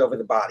walked over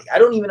the body. I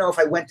don't even know if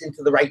I went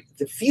into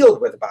the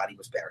field where the body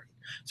was buried.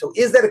 So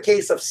is that a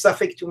case of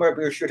Safik Tumah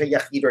B'Reshut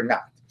HaYachid or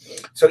not?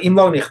 So Im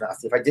Lo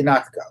Nichnasi, if I did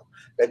not go.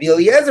 Rabbi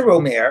Eliezer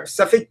Omer,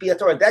 Safik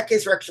Biator, in that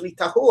case you're actually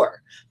tahor,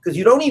 because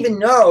you don't even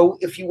know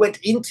if you went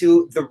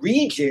into the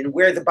region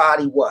where the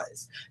body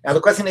was. Now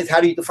the question is,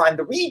 how do you define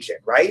the region,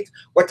 right?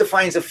 What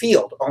defines a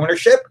field?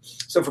 Ownership.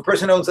 So if a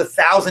person owns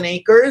 1,000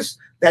 acres,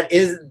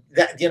 as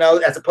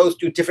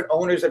opposed to different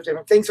owners of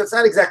different things. So it's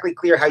not exactly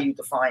clear how you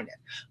define it.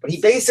 But he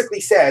basically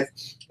says,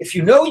 if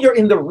you know you're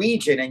in the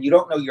region and you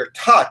don't know you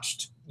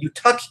touched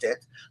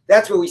it,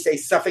 that's where we say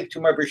Safik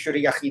Tumah B'Reshut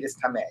HaYachid is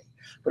tamei.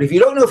 But if you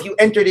don't know if you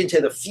entered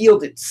into the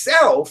field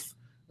itself,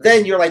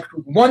 then you're like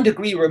 1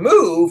 degree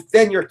removed,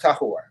 then you're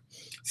tahor.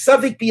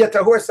 Safik Bia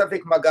tahor,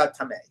 Safik Magad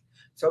tamei.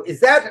 So is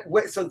that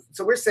so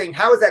we're saying,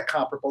 how is that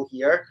comparable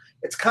here?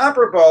 It's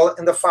comparable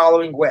in the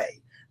following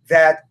way,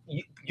 that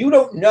you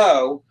don't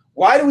know.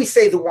 Why do we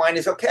say the wine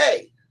is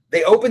okay?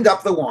 They opened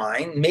up the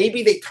wine,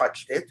 maybe they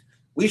touched it.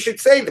 We should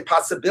say the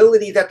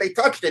possibility that they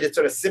touched it. It's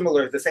sort of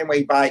similar the same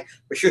way by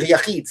Reshut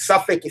HaYachid.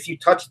 Safek, if you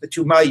touch the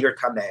tumah, you're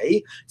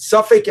tamei.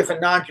 Safek, if a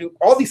non-Jew,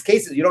 all these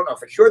cases, you don't know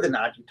for sure the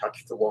non-Jew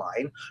touched the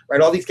wine, right?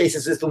 All these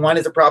cases is the wine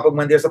is a problem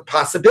when there's a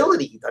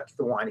possibility he touched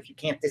the wine, if you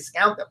can't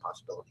discount that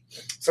possibility.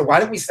 So why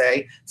don't we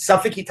say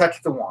Safek, he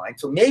touched the wine?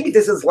 So maybe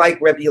this is like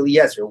Rabbi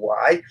Eliezer.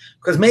 Why?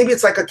 Because maybe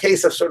it's like a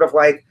case of sort of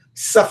like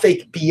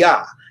Safek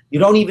Biyah. You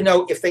don't even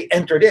know if they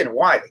entered in.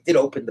 Why? They did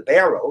open the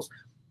barrels.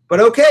 But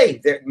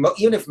okay,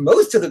 even if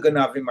most of the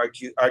Ganavim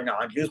are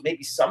non-Jews,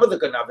 maybe some of the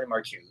Ganavim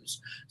are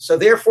Jews. So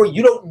therefore,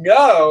 you don't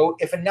know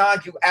if a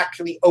non-Jew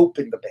actually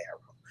opened the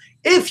barrel.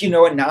 If you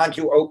know a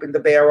non-Jew opened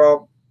the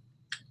barrel,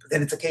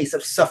 then it's a case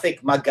of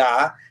Safek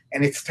Maga,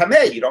 and it's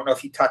Tameh. You don't know if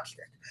he touched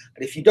it.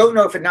 But if you don't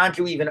know if a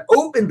non-Jew even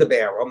opened the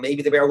barrel,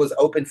 maybe the barrel was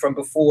open from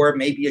before,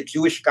 maybe a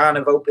Jewish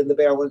Ganav opened the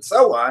barrel, and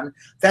so on,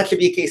 that should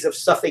be a case of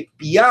Safek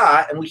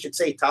Biyah, and we should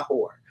say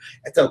Tahor.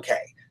 It's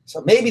okay.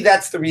 So maybe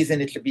that's the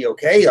reason it should be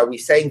okay. Are we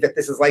saying that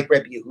this is like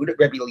Rabbi Yehuda,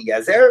 Rabbi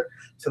Eliezer?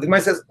 So the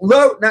Gemara says,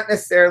 no, not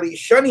necessarily.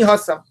 Shani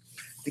hasam.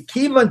 The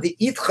kivan the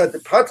itcha the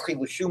patchi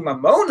l'shum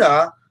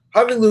mamona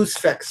havilu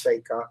sfek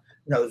sveka.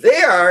 No,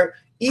 there,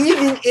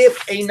 even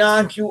if a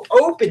non-Jew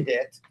opened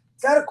it,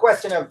 it's not a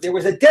question of, there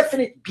was a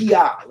definite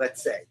biyah,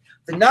 let's say.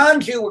 The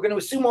non-Jew, we're going to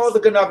assume all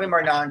the Ganavim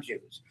are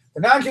non-Jews.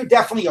 The non-Jew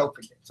definitely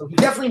opened it. So he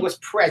definitely was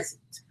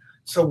present.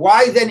 So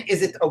why then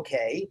is it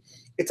okay?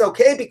 it's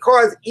okay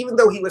because even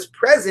though he was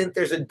present,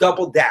 there's a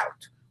double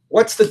doubt.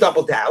 What's the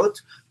double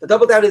doubt? The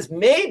double doubt is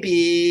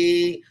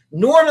maybe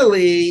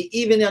normally,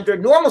 even under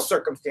normal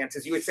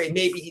circumstances, you would say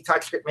maybe he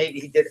touched it, maybe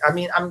he did. I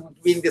mean, I'm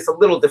reading this a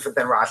little different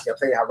than Rashi. I'll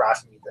tell you how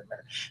Rashi reads it in a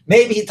minute.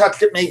 Maybe he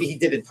touched it, maybe he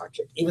didn't touch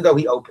it, even though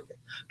he opened it.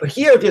 But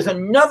here, there's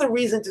another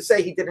reason to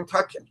say he didn't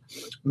touch it.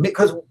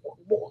 Because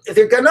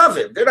they're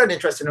ganavim. They're not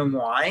interested in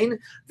wine.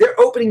 They're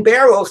opening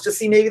barrels to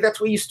see maybe that's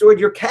where you stored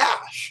your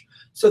cash.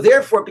 So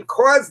therefore,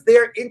 because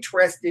they're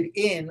interested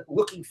in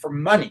looking for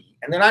money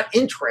and they're not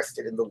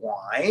interested in the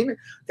wine,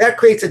 that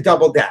creates a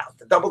double doubt.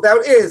 The double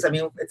doubt is, I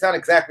mean, it's not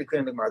exactly clear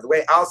in the Gemara. The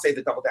way I'll say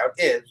the double doubt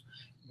is,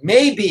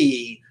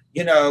 maybe,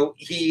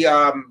 he,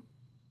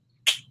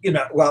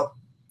 well,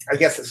 I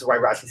guess this is why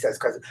Rashi says,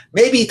 because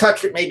maybe he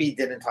touched it, maybe he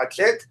didn't touch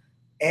it.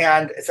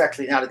 And it's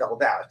actually not a double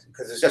doubt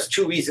because there's just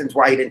two reasons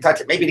why he didn't touch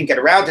it. Maybe he didn't get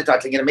around to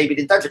touching it, and maybe he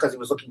didn't touch it because he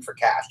was looking for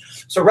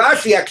cash. So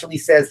Rashi actually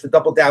says the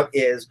double doubt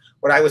is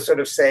what I was sort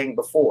of saying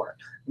before.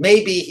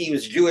 Maybe he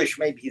was Jewish,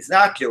 maybe he's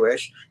not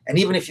Jewish. And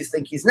even if you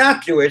think he's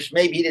not Jewish,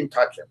 maybe he didn't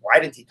touch it. Why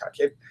didn't he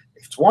touch it?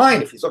 If it's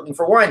wine, if he's looking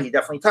for wine, he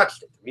definitely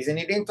touched it. The reason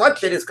he didn't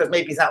touch it is because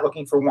maybe he's not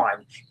looking for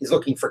wine. He's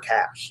looking for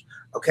cash.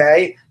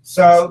 Okay?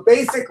 So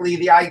basically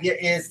the idea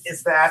is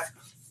that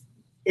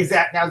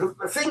now the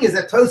thing is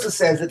that Tosa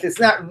says that it's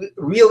not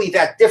really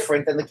that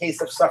different than the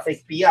case of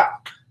Safek Biyah,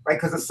 right?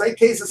 Because the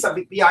case of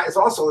Safek Biyah is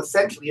also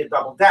essentially a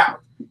double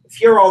doubt. If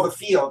here are all the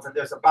fields and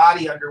there's a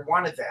body under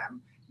one of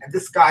them, and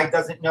this guy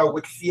doesn't know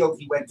which field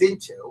he went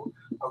into,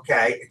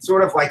 okay, it's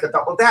sort of like a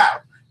double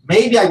doubt.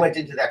 Maybe I went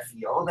into that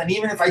field, and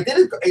even if I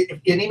didn't,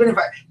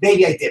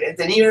 maybe I didn't,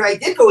 and even if I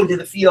did go into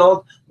the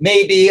field,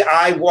 maybe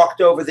I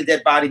walked over the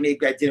dead body,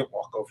 maybe I didn't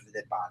walk over the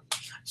dead body.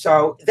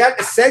 So that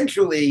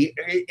essentially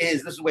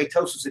is, this is the way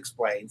Tosfos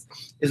explains,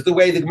 is the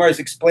way the Gemara is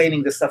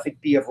explaining the Safek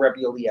Biyah of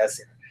Rabbi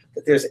Eliezer,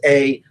 that there's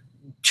a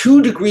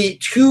two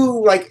degrees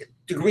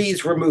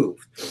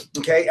removed,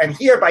 okay? And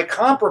here, by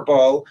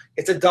comparable,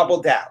 it's a double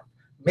doubt.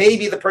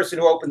 Maybe the person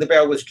who opened the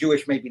barrel was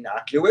Jewish, maybe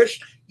not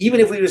Jewish. Even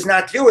if he was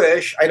not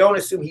Jewish, I don't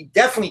assume he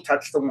definitely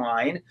touched the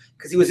wine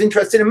because he was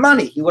interested in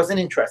money. He wasn't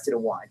interested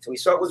in wine. So he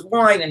saw it was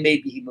wine and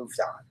maybe he moved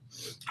on.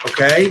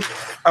 Okay?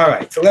 All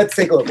right, so let's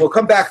take a look. We'll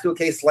come back to a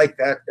case like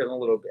that in a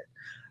little bit.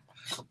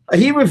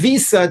 There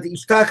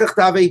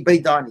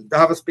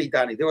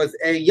was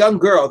a young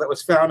girl that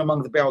was found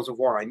among the barrels of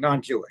wine,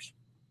 non-Jewish.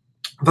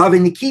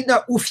 And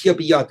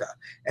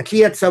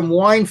she had some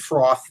wine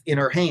froth in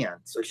her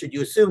hand. So should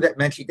you assume that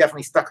meant she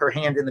definitely stuck her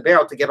hand in the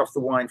barrel to get off the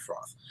wine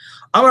froth?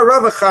 Amar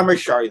Rava Chamer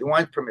Shari, the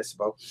wine's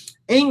permissible.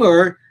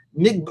 Amar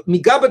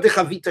Migaba de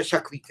Chavita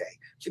Shaklite.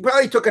 She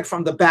probably took it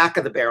from the back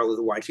of the barrel of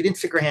the wine. She didn't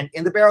stick her hand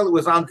in the barrel, it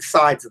was on the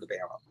sides of the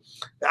barrel.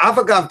 The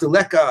Avagav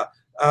Deleka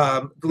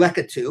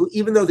too,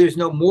 even though there's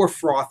no more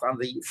froth on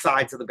the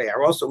sides of the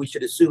barrel, so we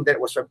should assume that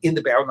it was from in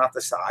the barrel, not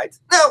the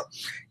sides. No.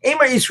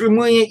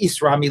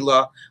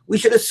 We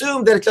should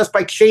assume that it's just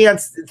by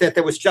chance that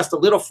there was just a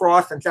little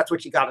froth and that's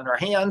what she got in her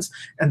hands,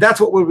 and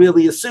that's what we'll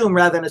really assume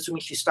rather than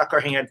assuming she stuck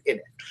her hand in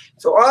it.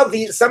 So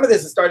some of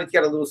this is starting to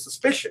get a little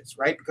suspicious,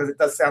 right? Because it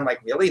does sound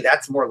like really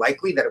that's more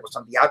likely that it was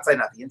on the outside,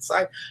 not the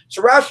inside.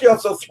 So Rashi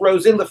also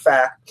throws in the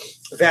fact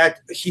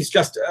that she's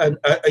just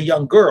a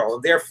young girl,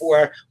 and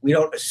therefore we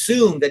don't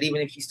assume that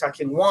even if she's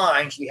touching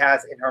wine, she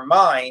has in her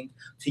mind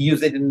to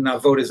use it in an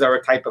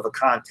AvodaZara type of a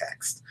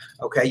context.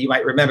 Okay, you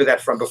might remember that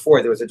from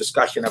before. There was a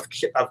discussion of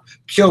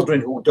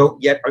children who are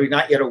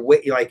not yet aware,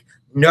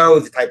 know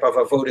the type of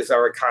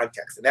AvodaZara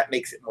context, and that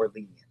makes it more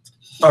lenient.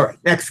 All right,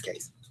 next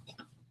case.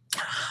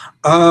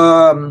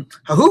 Hahu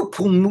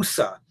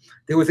Pulmusa.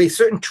 There was a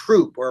certain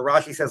troop, or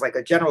Rashi says like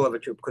a general of a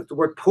troop, because the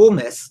word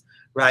pulmus,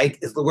 right,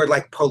 is the word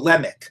like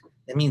polemic.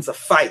 It means a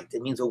fight.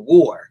 It means a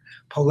war.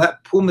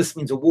 Pulmus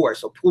means a war.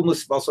 So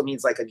pulmus also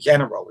means like a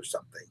general or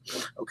something.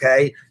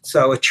 Okay?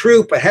 So a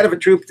troop, a head of a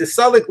troop, the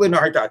Salik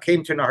Linarda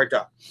came to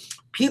Narda.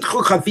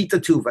 Pitchu Chavita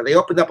Tuva. They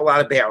opened up a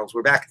lot of barrels.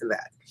 We're back to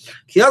that.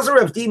 Kielzer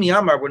Rav Dimi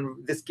Amar,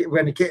 when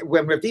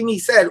Rav Dimi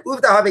said,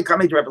 Uvda Have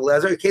coming to Rabbi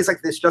Lezer, a case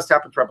like this just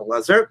happened to Rabbi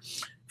Lezer.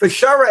 For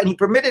Shara, and he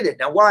permitted it.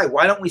 Now, why?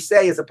 Why don't we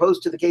say, as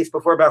opposed to the case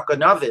before about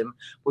Ganavim,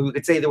 where we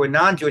could say there were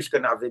non-Jewish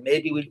Ganavim,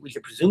 maybe we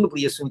should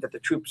presumably assume that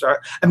that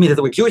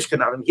there were Jewish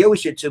Ganavim. Here we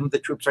should assume the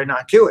troops are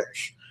not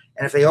Jewish.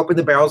 And if they open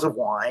the barrels of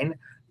wine,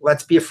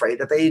 let's be afraid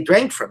that they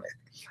drank from it.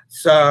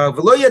 So,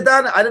 V'lo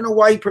Yadan, I don't know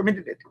why he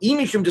permitted it.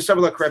 Imishum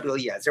Desavla Rabbi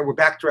Eliezer. We're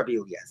back to Rabbi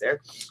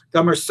Eliezer.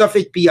 Damer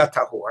Safek Biyah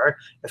Tahor.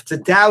 If it's a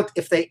doubt,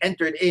 if they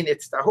entered in,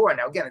 it's Tahor.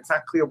 Now, again, it's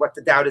not clear what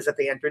the doubt is that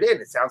they entered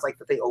in. It sounds like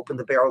that they opened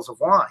the barrels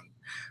of wine.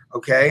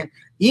 Okay?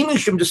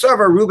 Imishum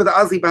Desavra Ruba the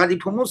Azli Bahadi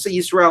Pumusa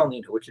Yisrael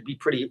Nina, which would be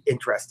pretty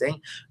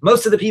interesting.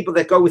 Most of the people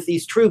that go with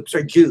these troops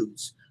are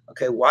Jews.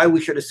 Okay, why we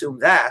should assume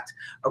that?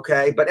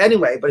 Okay, but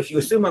anyway, but if you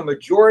assume a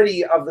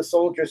majority of the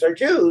soldiers are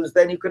Jews,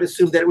 then you could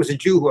assume that it was a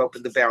Jew who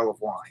opened the barrel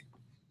of wine.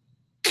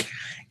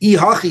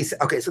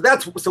 Okay,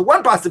 so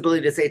one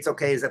possibility to say it's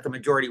okay is that the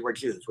majority were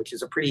Jews, which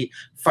is a pretty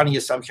funny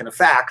assumption of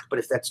fact, but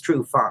if that's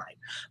true, fine.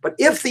 But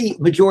if the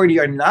majority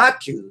are not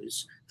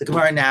Jews, the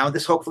Gemara now.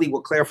 This hopefully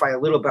will clarify a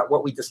little about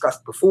what we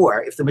discussed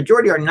before. If the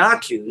majority are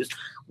not Jews,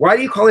 why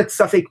do you call it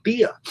Safek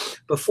Bia?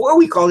 Before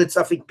we called it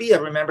Safek Bia,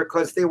 remember,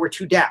 because there were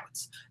two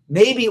doubts.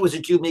 Maybe it was a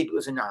Jew, maybe it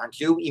was a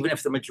non-Jew, even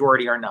if the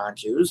majority are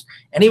non-Jews.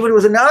 And even if it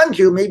was a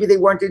non-Jew, maybe they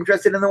weren't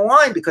interested in the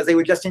wine because they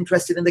were just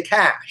interested in the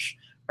cash.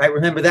 Right?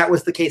 Remember, that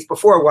was the case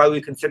before, why we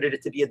considered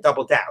it to be a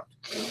double doubt.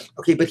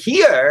 Okay, but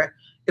here,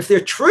 if they're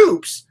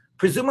troops,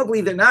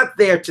 presumably they're not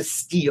there to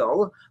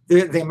steal.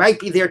 They might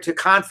be there to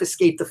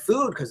confiscate the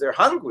food because they're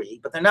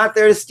hungry, but they're not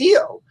there to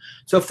steal.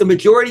 So if the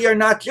majority are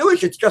not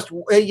Jewish, it's just,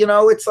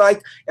 it's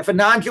like if a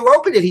non-Jew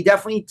opened it, he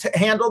definitely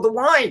handled the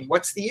wine.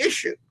 What's the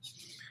issue?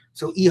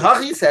 So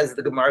Ihachi says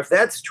the Gemara, if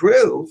that's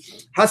true,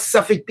 has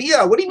Safek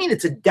Bia. What do you mean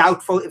it's a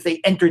doubtful if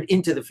they entered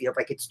into the field?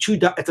 Like it's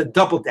a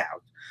double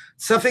doubt.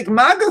 Safek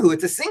Magahu,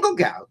 it's a single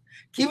doubt.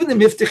 Given the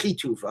Miftachi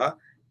Tuva.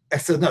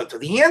 So no. So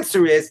the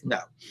answer is no.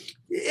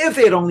 If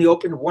they had only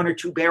opened 1 or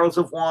 2 barrels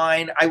of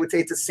wine, I would say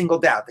it's a single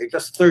doubt. They're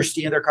just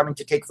thirsty and they're coming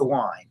to take the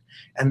wine.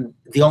 And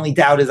the only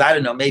doubt is, I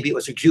don't know, maybe it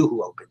was a Jew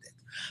who opened it.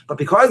 But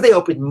because they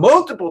opened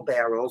multiple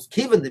barrels,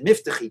 given the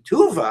Miftachi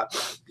Tuva,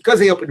 because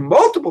they opened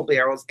multiple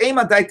barrels,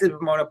 even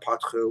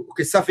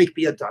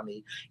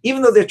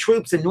though they're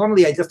troops, and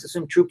normally I just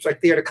assume troops are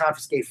there to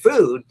confiscate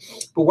food,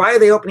 but why are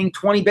they opening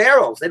 20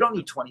 barrels? They don't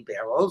need 20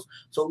 barrels.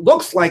 So it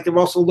looks like they're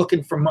also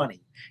looking for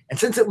money. And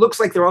since it looks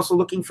like they're also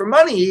looking for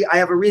money, I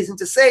have a reason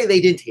to say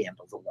they didn't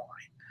handle the wine.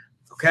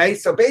 Okay,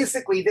 so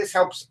basically this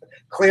helps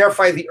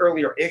clarify the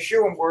earlier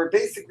issue, and we're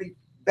basically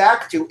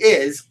back to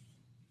is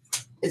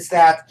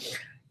that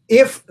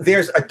if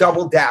there's a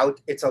double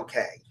doubt, it's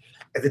okay.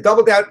 If the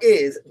double doubt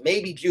is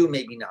maybe Jew,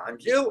 maybe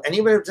non-Jew, and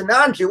even if it's a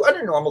non-Jew,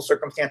 under normal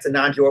circumstance, a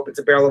non-Jew opens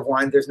a barrel of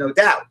wine, there's no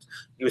doubt.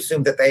 You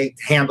assume that they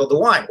handle the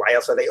wine. Why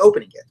else are they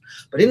opening it?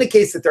 But in the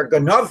case that they're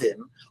Ganavim,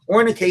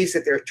 or in the case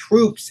that they're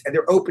troops and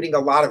they're opening a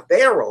lot of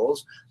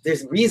barrels,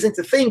 there's reason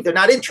to think they're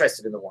not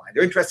interested in the wine.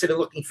 They're interested in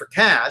looking for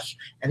cash,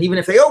 and even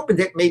if they opened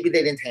it, maybe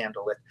they didn't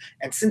handle it.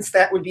 And since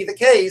that would be the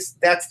case,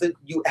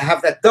 you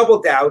have that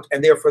double doubt,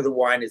 and therefore the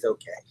wine is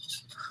okay.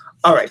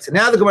 All right, so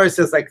now the Gemara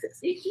says like this.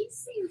 He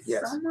seems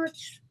so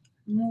much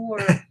more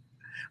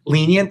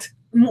lenient,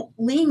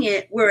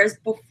 whereas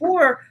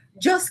before,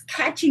 just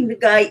catching the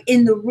guy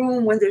in the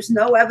room when there's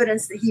no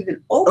evidence that he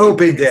even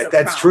opened it.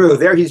 That's true.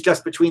 There he's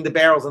just between the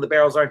barrels, and the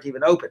barrels aren't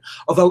even open.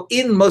 Although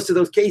in most of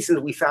those cases,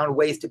 we found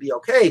ways to be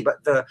okay,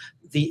 but the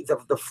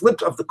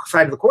flip of the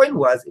side of the coin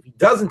was if he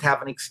doesn't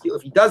have an excuse,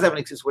 if he does have an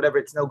excuse, whatever,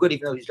 it's no good,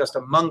 even though he's just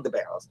among the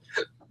barrels.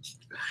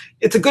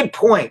 It's a good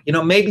point.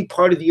 Maybe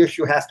part of the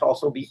issue has to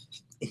also be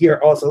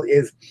here also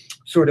is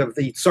sort of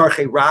the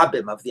Sarche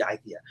Rabim of the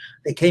idea.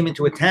 They came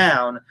into a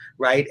town,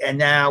 right? And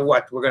now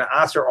what? We're going to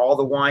answer all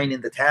the wine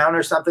in the town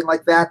or something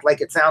like that? Like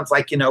it sounds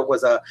like, it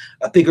was a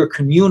bigger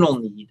communal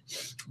need.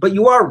 But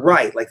you are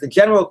right. Like the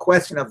general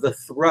question of the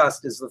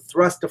thrust is the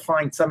thrust to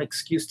find some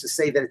excuse to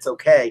say that it's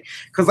okay.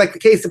 Because like the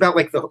case about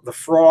like the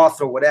froth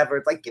or whatever,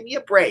 it's like, give me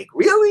a break.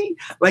 Really?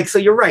 Like, so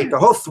you're right. The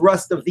whole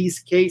thrust of these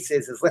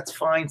cases is let's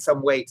find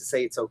some way to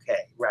say it's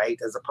okay, right?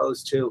 As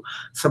opposed to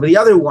some of the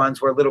other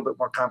ones were a little bit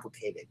more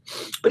complicated.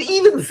 But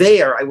even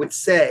there, I would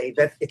say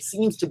that it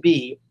seems to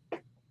be,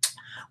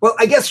 well,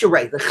 I guess you're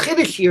right. The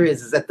chiddush here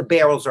is that the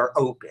barrels are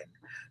open,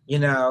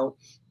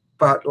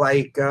 but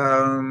like,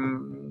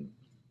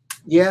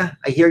 yeah,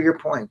 I hear your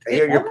point.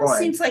 It almost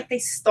seems like they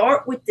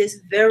start with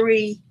this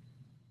very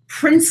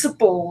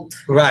principled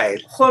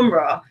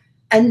chumrah,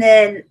 and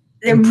then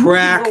they're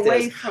moving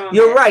away from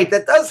You're right.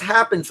 That does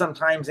happen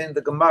sometimes in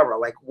the Gemara.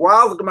 Like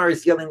while the Gemara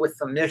is dealing with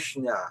the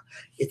Mishnah,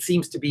 it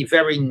seems to be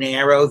very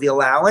narrow, the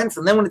allowance.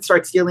 And then when it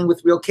starts dealing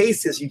with real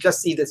cases, you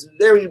just see this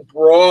very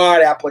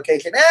broad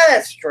application.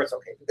 Sure, it's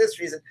okay for this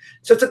reason.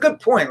 So it's a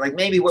good point. Like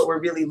maybe what we're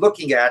really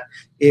looking at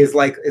is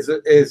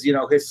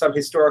some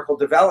historical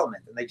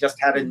development, and they just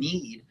had a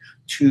need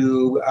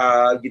to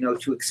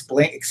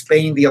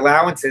explain the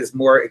allowances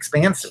more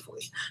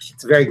expansively.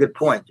 It's a very good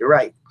point. You're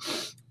right.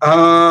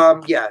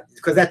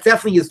 Because that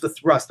definitely is the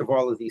thrust of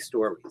all of these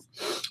stories.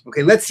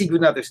 Okay, let's see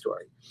another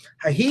story.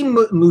 Hahim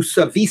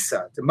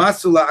Musavisa, the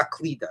Masula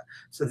Aklida.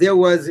 So there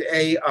was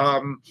a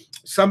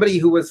somebody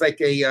who was like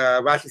a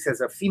Rashi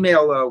says a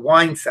female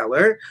wine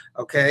seller.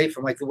 Okay,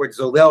 from like the word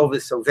Zolel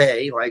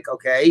V'Sovei, like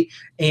okay,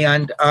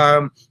 and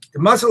the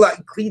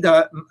Masula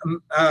Aklida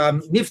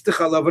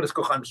Miftacha Lavodas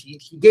Kocham.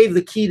 He gave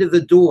the key to the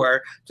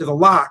door, to the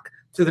lock,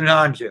 to the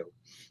non-Jew.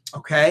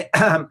 Okay.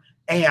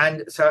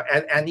 And so,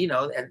 and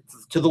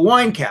to the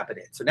wine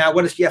cabinet. So now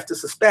what does she have to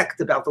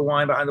suspect about the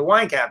wine behind the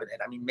wine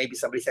cabinet? I mean, maybe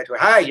somebody said to her,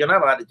 hi, you're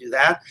not allowed to do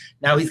that.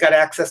 Now he's got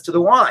access to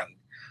the wine.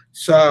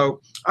 So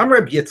I'm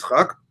Reb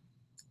Yitzchak,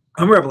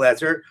 I'm Reb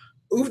Lezer,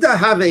 Uvda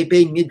have a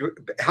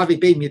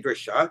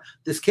midrasha.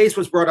 This case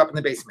was brought up in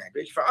the base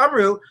midrash. For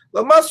Amru,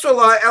 lo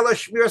masrala ela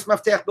shmiras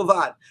maftech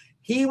bilvad.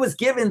 He was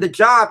given the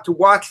job to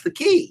watch the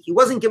key. He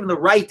wasn't given the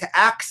right to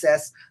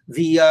access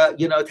the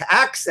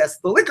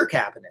liquor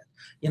cabinet.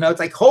 It's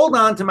like, hold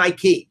on to my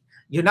key.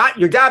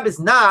 your job is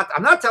not,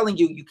 I'm not telling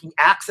you you can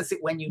access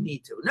it when you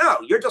need to. No,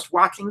 you're just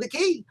watching the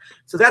key.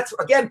 So that's,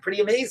 again,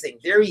 pretty amazing.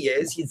 There he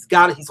is. He's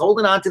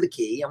holding on to the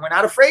key, and we're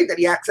not afraid that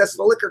he accessed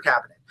the liquor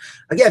cabinet.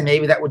 Again,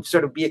 maybe that would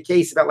sort of be a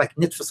case about like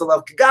Nitfas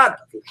Alav Kagana.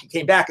 If he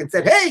came back and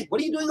said, hey,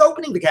 what are you doing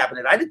opening the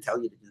cabinet? I didn't tell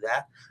you to do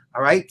that.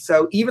 All right.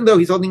 So even though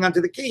he's holding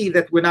onto the key,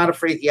 that we're not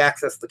afraid he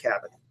accessed the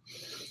cabinet.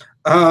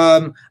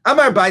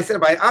 Amar Bai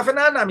said by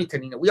Avanan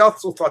Amitanina. We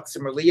also thought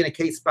similarly in a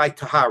case by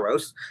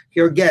Taharos.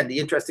 Here again, the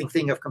interesting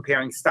thing of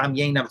comparing Stam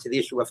Yenam to the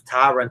issue of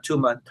Tahara and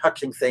Tuma and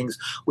touching things.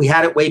 We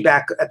had it way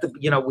back at the,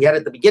 we had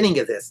at the beginning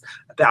of this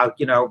about,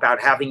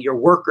 about having your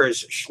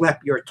workers schlep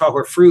your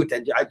tahor fruit,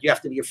 and you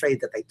have to be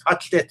afraid that they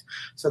touched it.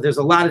 So there's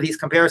a lot of these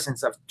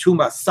comparisons of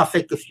Tuma,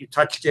 suffix if you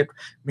touched it,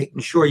 making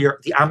sure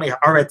the Amei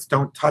Haaretz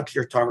don't touch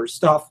your tahor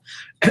stuff.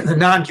 The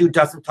non-Jew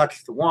doesn't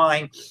touch the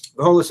wine.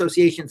 The whole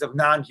associations of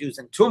non-Jews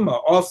and Tuma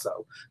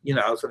also,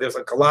 so there's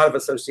like a lot of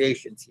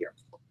associations here.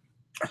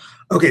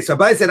 Okay, so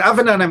Abai said,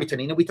 Avanan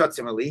Amitanina, we thought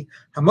similarly.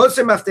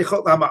 Hamoser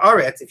Maftechot Lama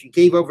Aretz, if you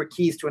gave over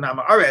keys to an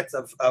Ama Aretz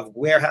of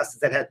warehouses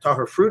that had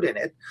tahor fruit in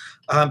it,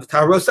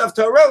 Taharosav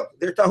Tahorot,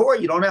 they're tahor,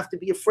 you don't have to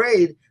be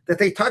afraid that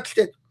they touched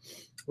it.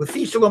 With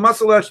Fishalo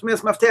Masala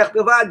Shmis Maftech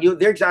Bilvad,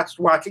 they're just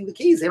watching the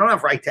keys. They don't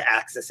have right to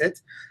access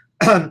it.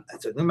 And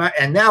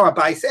now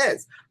Abai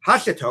says,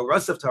 Hashato,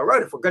 Rosav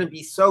Tarot, if we're going to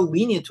be so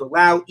lenient to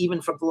allow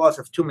even from the laws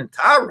of Tum and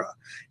Tara,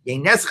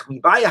 Yenesech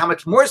Mibaya, how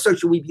much more so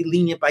should we be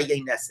lenient by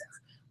Yenesech?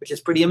 Which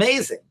is pretty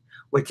amazing,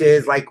 which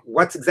is like,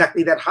 what's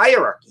exactly that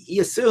hierarchy? He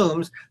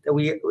assumes that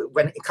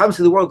when it comes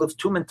to the world of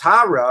Tum and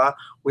Tara,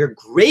 we're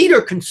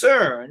greater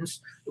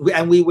concerns,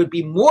 and we would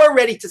be more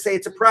ready to say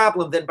it's a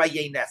problem than by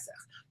Yenesech.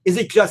 Is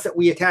it just that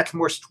we attach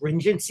more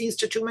stringencies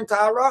to Tum and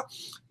Tara?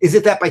 Is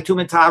it that by Tum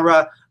and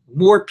Tara,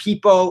 more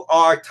people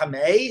are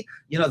tamei,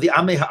 the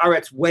Amei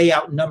Haaretz way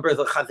outnumber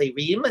the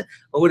Chazerim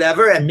or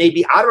whatever, and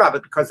maybe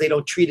Adrabah, because they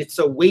don't treat it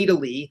so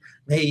weightily,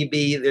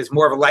 maybe there's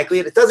more of a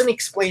likelihood. It doesn't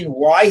explain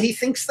why he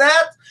thinks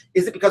that.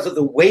 Is it because of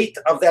the weight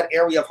of that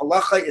area of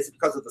halacha? Is it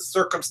because of the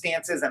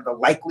circumstances and the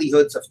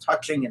likelihoods of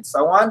touching and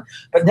so on?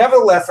 But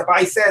nevertheless,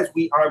 Abai says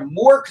we are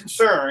more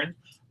concerned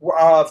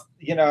of,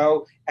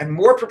 and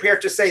more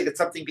prepared to say that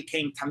something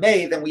became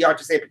tamei than we are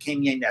to say it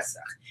became yenesach.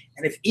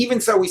 And if even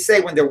so we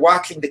say when they're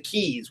watching the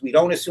keys, we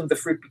don't assume the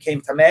fruit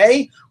became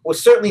tamei, we'll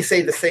certainly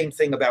say the same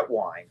thing about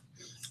wine.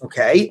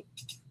 Okay?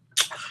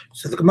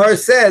 So the Gemara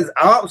says,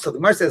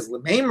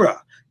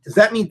 Lememra. Does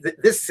that mean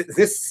that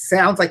this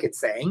sounds like it's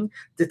saying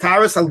the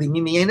taros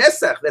halimi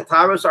yenesach? The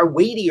taros are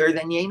weightier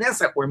than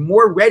yenesach. We're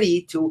more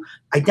ready to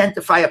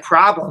identify a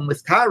problem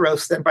with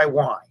taros than by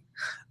wine.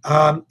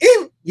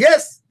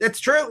 Yes, that's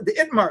true. The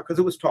Itmar, because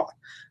it was taught.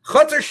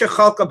 Chater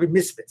shechalka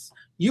b'mispis.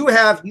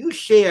 You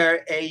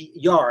share a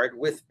yard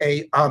with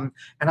a and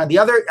on the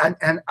other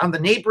and on the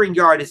neighboring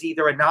yard is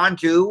either a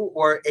non-Jew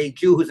or a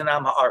Jew who's an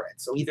Am Haaretz.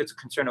 So either it's a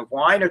concern of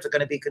wine or it's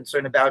going to be a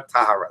concern about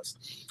taharos.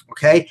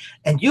 Okay,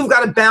 and you've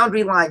got a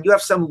boundary line. You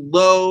have some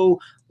low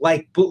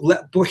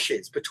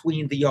bushes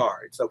between the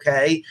yards,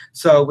 okay?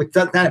 So it's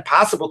not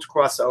impossible to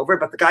cross over,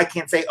 but the guy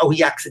can't say, oh,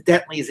 he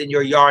accidentally is in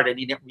your yard and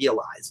he didn't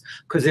realize,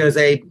 because there's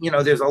a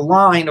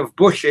line of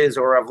bushes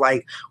or of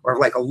a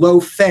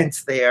low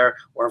fence there,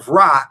 or of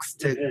rocks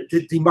to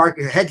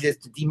demarcate hedges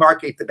to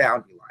demarcate the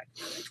boundary line.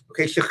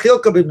 Okay,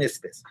 shechilka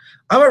b'mispis.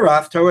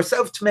 Amarav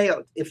torasav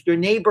tmeot. If your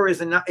neighbor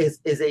is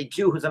a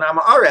Jew who's an Am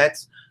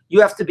Haaretz,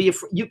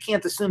 you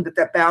can't assume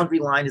that boundary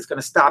line is going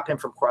to stop him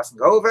from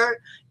crossing over.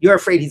 You're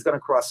afraid he's going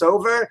to cross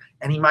over,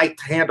 and he might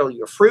handle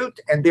your fruit,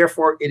 and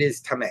therefore it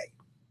is tamei.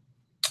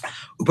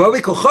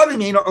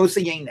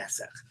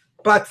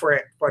 But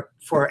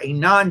for a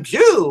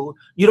non-Jew,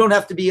 you don't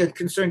have to be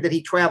concerned that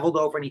he traveled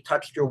over and he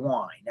touched your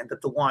wine and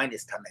that the wine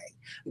is tamei.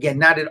 Again,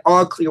 not at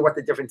all clear what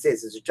the difference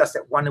is. Is it just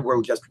that one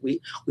where we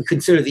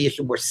consider the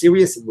issue more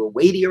serious and we're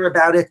weightier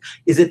about it?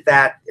 Is it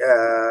that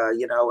I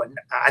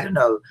don't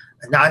know,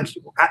 a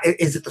non-Jew?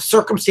 Is it the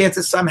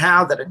circumstances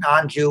somehow that a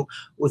non-Jew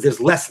is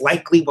less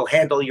likely will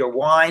handle your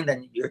wine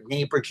than your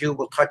neighbor Jew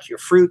will touch your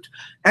fruit?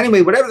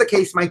 Anyway, whatever the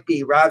case might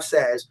be, Rav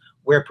says,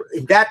 where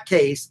in that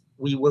case,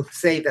 we will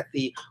say that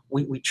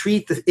we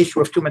treat the issue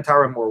of Tum and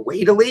Tara more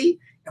weightily,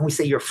 and we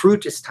say your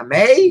fruit is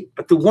tamei,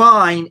 but the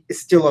wine is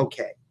still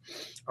okay.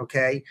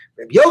 Okay?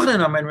 Reb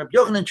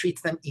Yochanan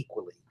treats them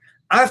equally.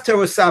 After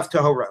Usav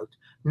Tahorot.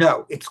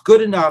 No, it's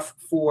good enough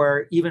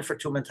even for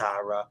Tum and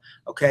Tara.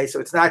 Okay, so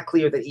it's not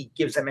clear that he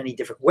gives them any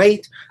different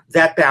weight.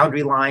 That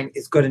boundary line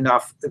is good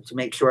enough to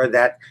make sure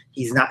that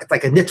he's not, it's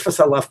like a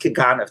nitfas alav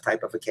kiganav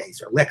type of a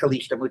case, or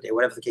lekalish damute,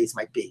 whatever the case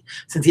might be.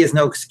 Since he has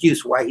no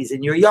excuse why he's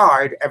in your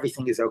yard,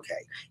 everything is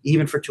okay,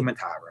 even for Tum and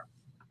Tara.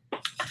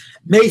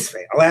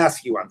 Meisvei, I'll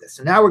ask you on this.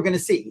 So now we're going to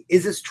see,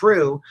 is this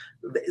true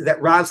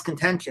that Rav's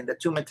contention that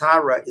Tum and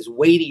Tara is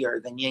weightier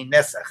than Yein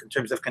Nesach in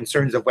terms of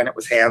concerns of when it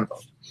was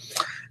handled?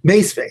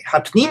 Meisvei,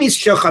 hapnimis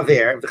shel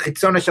chaver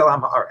v'chitzona shel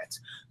am haaretz.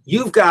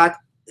 You've got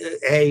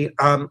a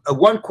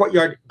one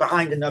courtyard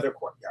behind another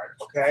courtyard,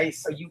 okay?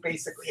 So you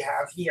basically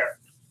have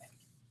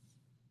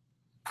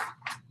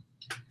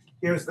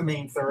here's the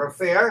main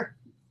thoroughfare,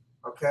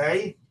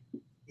 okay?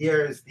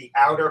 here's the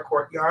outer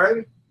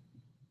courtyard,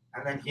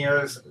 and then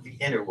here's the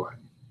inner one.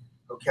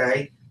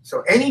 Okay,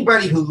 so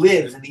anybody who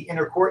lives in the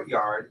inner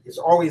courtyard is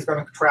always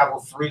going to travel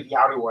through the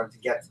outer one to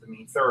get to the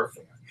main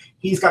thoroughfare.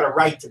 He's got a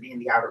right to be in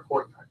the outer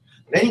courtyard.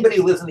 But anybody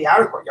who lives in the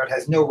outer courtyard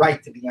has no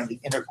right to be in the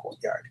inner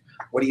courtyard.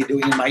 What are you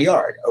doing in my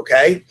yard?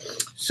 Okay,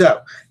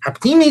 so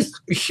Haptimis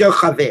shel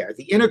chaver.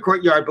 The inner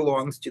courtyard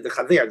belongs to the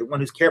chaver, the one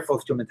who's careful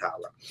of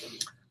tumatala.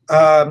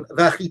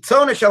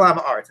 Vachitzona shel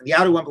ha'aretz, and the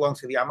outer one belongs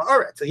to the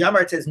ha'aretz. So the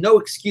ha'aretz has no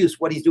excuse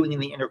what he's doing in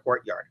the inner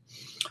courtyard.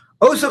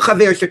 Also,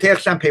 chaver shotech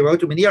sham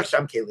peirot u'meniach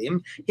sham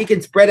kelim. He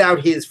can spread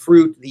out his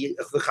fruit, the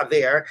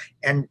chaver,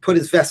 and put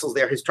his vessels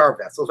there, his tar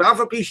vessels. Even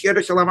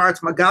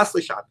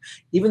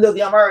though the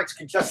amaretz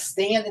can just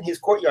stand in his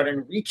courtyard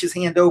and reach his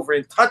hand over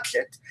and touch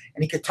it,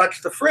 and he can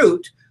touch the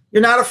fruit,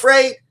 you're not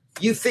afraid.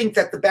 You think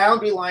that the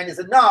boundary line is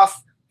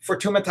enough for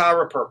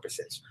tumatara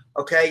purposes,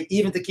 okay?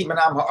 Even to keep an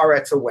am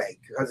haaretz away,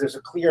 because there's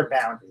a clear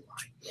boundary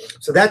line.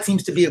 So that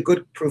seems to be a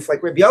good proof,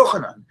 like Rabbi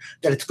Yochanan,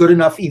 that it's good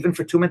enough even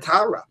for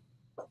tumatara.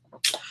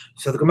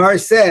 So the Gemara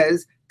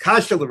says,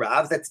 Kasha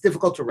l'Rav, that's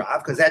difficult to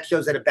Rav, because that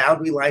shows that a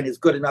boundary line is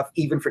good enough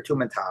even for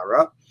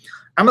tumatara.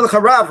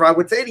 Amalach Rav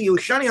would say to you,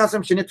 Shani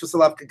hasam shenitfus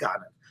alav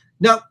kaganav.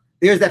 No,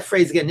 there's that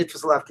phrase again,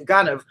 nitfus alav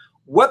kaganav.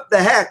 What the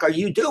heck are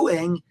you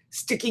doing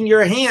sticking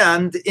your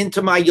hand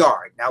into my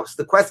yard? Now, so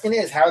the question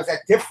is, how is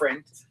that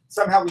different?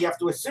 Somehow we have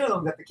to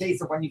assume that the case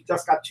of when you've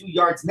just got 2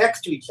 yards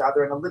next to each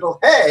other and a little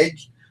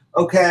hedge,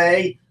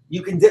 okay,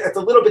 it's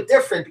a little bit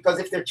different, because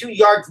if they're 2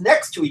 yards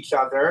next to each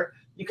other,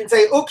 you can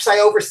say, oops, I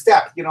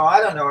overstepped.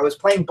 I don't know. I was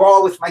playing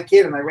ball with my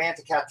kid and I ran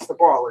to catch the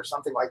ball or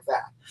something like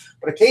that.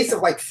 But a case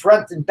of like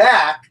front and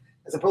back,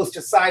 as opposed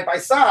to side by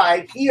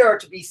side, here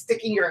to be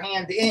sticking your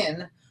hand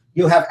in,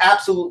 you'll have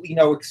absolutely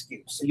no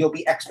excuse. So you'll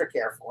be extra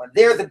careful. And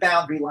there the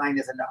boundary line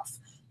is enough.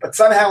 But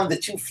somehow in the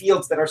 2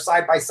 fields that are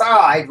side by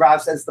side,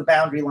 Rav says the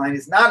boundary line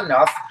is not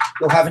enough.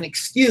 You'll have an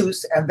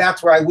excuse, and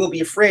that's where I will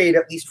be afraid,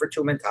 at least for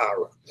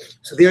tumatara.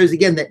 So there's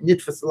again that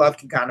nitfus alav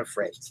kaganav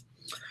phrase.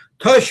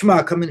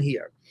 Toshma, come in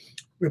here.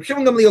 They were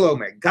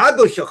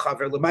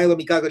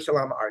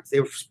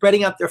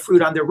spreading out their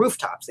fruit on their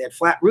rooftops. They had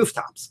flat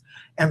rooftops.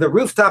 And the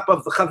rooftop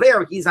of the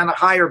chaver, he's on a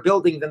higher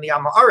building than the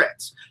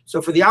amaretz.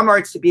 So for the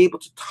amaretz to be able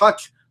to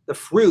touch the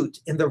fruit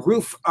in the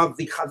roof of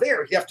the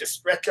chaver, you have to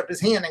stretch up his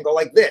hand and go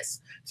like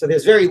this. So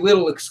there's very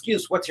little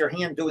excuse. What's your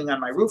hand doing on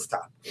my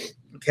rooftop?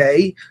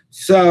 Okay,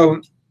 so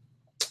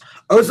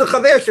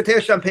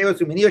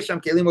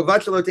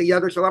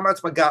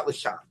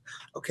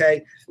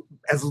okay,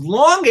 as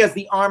long as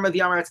the arm of the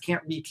amaretz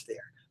can't reach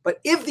there. But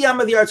if the arm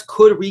of the amaretz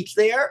could reach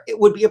there, it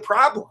would be a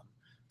problem.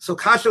 So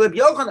kasha Rabbi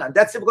Yochanan,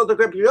 that's difficult to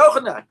Rabbi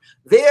Yochanan.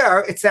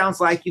 There, it sounds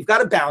like you've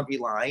got a boundary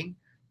line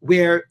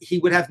where he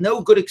would have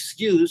no good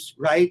excuse,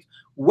 right?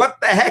 What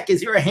the heck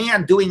is your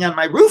hand doing on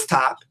my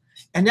rooftop?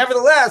 And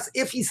nevertheless,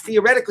 if he's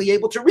theoretically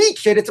able to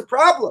reach it, it's a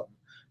problem.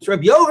 So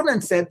Rabbi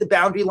Yochanan said the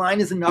boundary line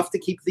is enough to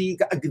keep the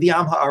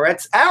Am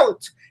Haaretz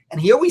out.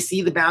 And here we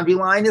see the boundary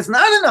line is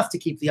not enough to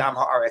keep the Am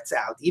Haaretz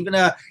out. Even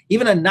a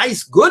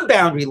nice, good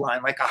boundary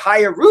line, like a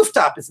higher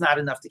rooftop, is not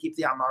enough to keep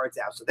the Am Haaretz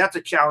out. So that's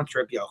a challenge for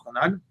Rabbi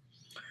Yochanan.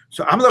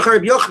 So Amalach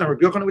Rabbi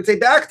Yochanan would say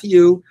back to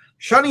you,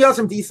 Shani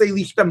Yosem Disei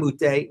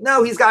Lishtamute.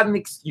 No, he's got an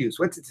excuse.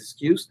 What's his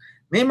excuse?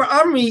 I'm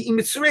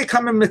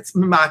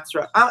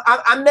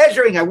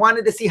measuring. I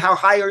wanted to see how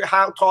high or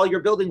how tall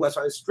your building was.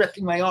 So I was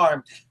stretching my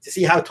arm to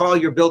see how tall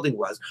your building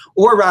was.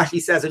 Or Rashi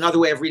says, another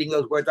way of reading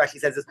those words, Rashi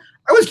says this,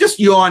 I was just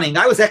yawning.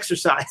 I was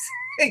exercising.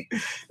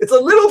 It's a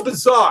little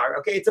bizarre.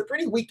 Okay, it's a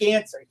pretty weak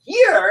answer.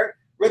 Here,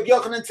 Rabbi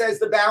Yochanan says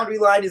the boundary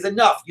line is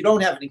enough. You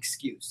don't have an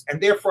excuse. And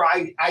therefore,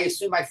 I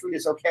assume my fruit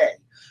is okay.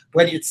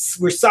 When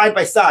we're side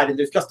by side and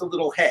there's just a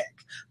little hedge.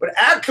 But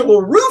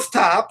actual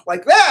rooftop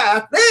like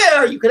that,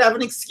 there, you could have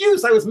an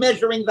excuse. I was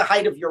measuring the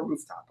height of your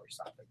rooftop or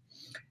something.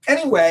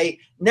 Anyway,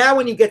 now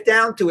when you get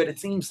down to it, it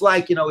seems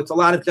like, it's a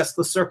lot of just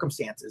the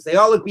circumstances. They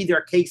all agree there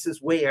are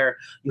cases where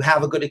you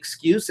have a good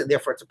excuse and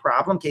therefore it's a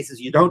problem. Cases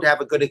you don't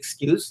have a good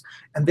excuse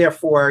and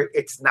therefore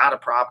it's not a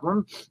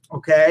problem.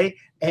 Okay.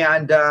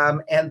 And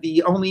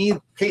the only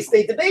case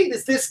they debate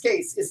is this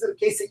case. Is it a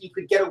case that you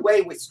could get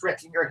away with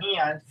stretching your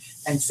hand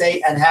and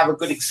have a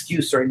good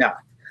excuse or not?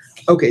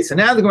 Okay, so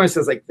now the Gemara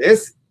says like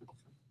this.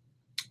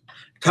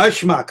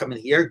 Tashma coming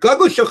here.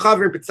 Gago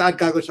shachaver b'tzad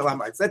gago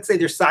shalamartz. Let's say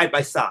they're side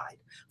by side,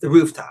 the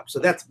rooftop. So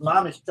that's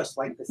mamish just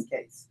like this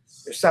case.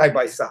 They're side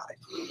by side.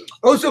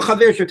 Also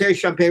chaver shotei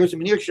sham peros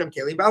u'minir sham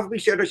kelim b'av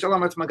b'sheder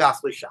shalamartz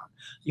magas l'sham.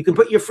 You can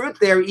put your fruit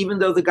there even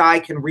though the guy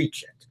can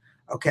reach it.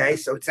 Okay,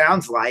 so it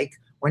sounds like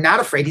we're not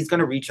afraid he's going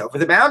to reach over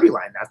the boundary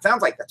line. That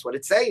sounds like that's what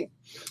it's saying.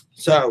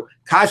 So,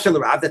 kasha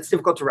l'Rav, that's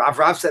difficult to Rav.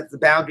 Rav says the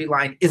boundary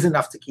line is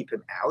enough to keep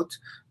him out.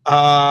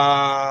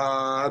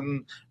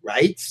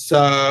 Right?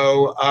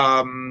 So,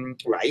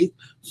 right.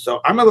 So,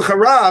 Amalach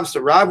Rav, so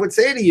Rav would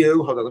say to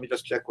you, hold on, let me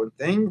just check one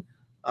thing.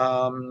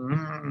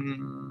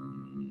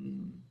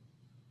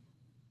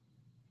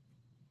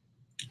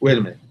 Wait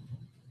a minute.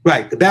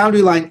 Right, the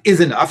boundary line is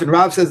enough, and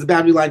Rav says the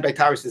boundary line by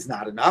Taurus is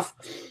not enough.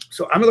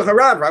 So Amar Lecha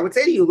Rav, I would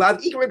say to you,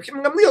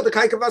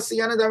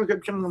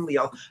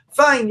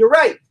 fine, you're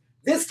right.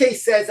 This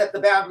case says that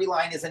the boundary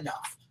line is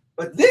enough.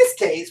 But this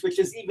case, which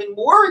is even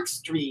more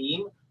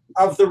extreme,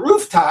 of the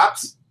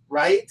rooftops,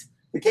 right?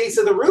 The case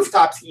of the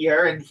rooftops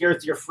here, and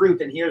here's your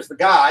fruit, and here's the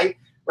guy,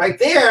 right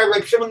there,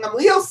 Reb Shimon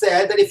Gamliel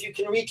said that if you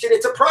can reach it,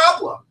 it's a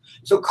problem.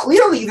 So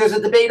clearly there's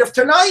a debate of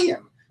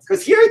Tanaim.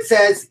 Because here it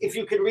says, if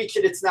you can reach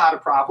it, it's not a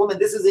problem. And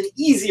this is an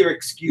easier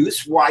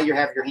excuse why you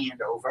have your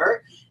hand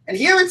over. And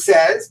here it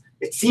says,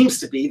 it seems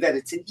to be that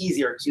it's an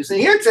easier excuse.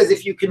 And here it says,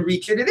 if you can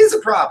reach it, it is a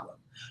problem.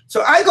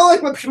 So I go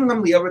like Reb Shimon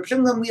Gamliel. Reb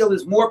Shimon Gamliel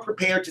is more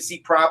prepared to see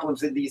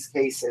problems in these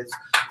cases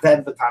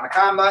than the Tanna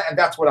Kama, and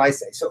that's what I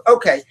say. So,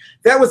 okay,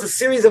 that was a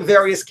series of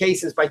various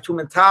cases by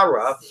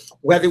Tumantara,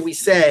 whether we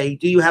say,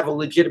 do you have a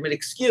legitimate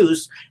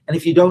excuse? And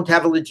if you don't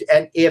have a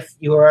and if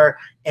you're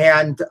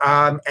if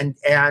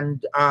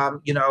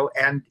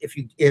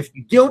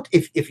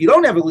you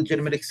don't have a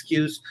legitimate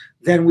excuse,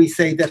 then we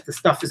say that the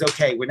stuff is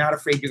okay. We're not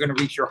afraid you're going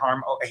to reach your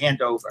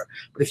hand over.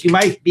 But if you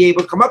might be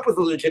able to come up with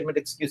a legitimate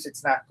excuse,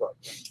 it's not good.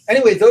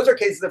 Anyway, those are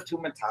cases of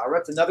Tumantara.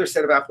 It's another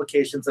set of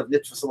applications of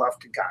Nitzvah Salav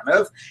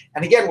Kaganav.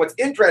 And again, what's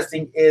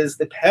interesting is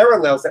the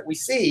parallels that we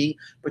see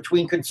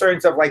between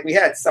concerns of, like we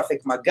had,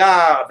 Safek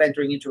Maga, of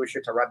entering into a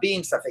Shita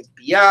Rabim, Safek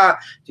Biyah,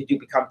 did you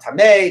become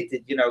Tameh,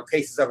 did,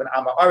 cases of an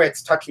Ama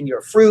Aretz touching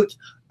your fruit,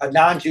 a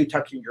non-Jew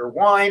touching your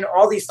wine,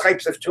 all these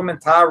types of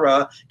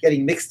Tumantara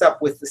getting mixed up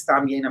with the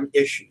Stam Yenam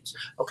issues.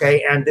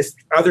 Okay, and this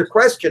other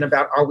question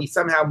about, are we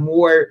somehow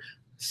more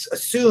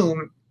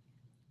assume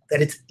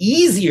that it's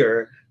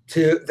easier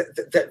to,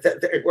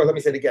 well, let me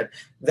say it again,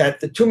 that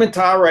the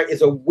Tumantara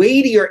is a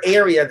weightier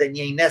area than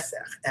Yei Nesech,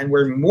 and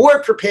we're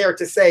more prepared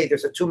to say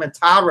there's a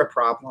Tumantara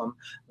problem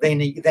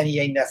than a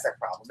Yei Nesech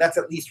problem. That's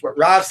at least what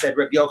Rav said.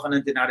 Rabbi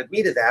Yochanan did not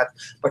agree to that,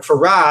 but for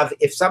Rav,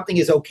 if something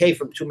is okay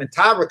from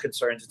Tumantara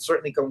concerns, it's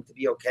certainly going to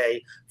be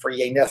okay for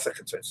Yei Nesech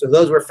concerns. So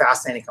those were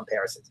fascinating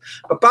comparisons.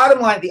 But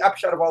bottom line, the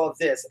upshot of all of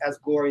this, as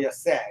Gloria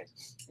said,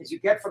 is you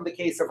get from the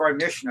case of our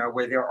Mishnah,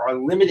 where there are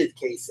limited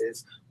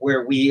cases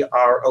where we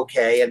are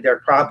okay, and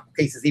there are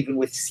cases even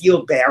with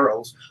sealed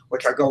barrels,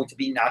 which are going to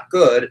be not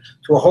good,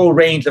 to a whole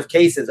range of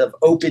cases of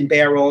open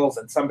barrels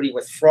and somebody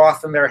with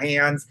froth in their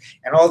hands,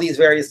 and all these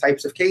various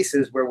types of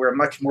cases where we're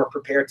much more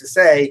prepared to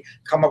say,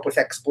 come up with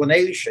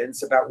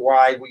explanations about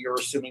why we are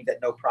assuming that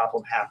no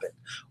problem happened.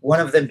 One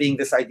of them being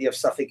this idea of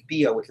Safek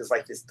Biyah, which is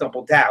like this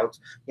double doubt.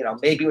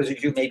 Maybe it was a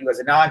Jew, maybe it was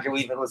a non-Jew,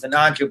 even if it was a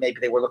non-Jew, maybe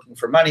they were looking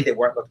for money, they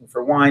weren't looking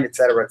for wine,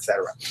 etc.,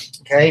 etc.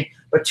 Okay,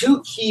 but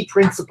two key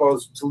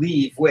principles to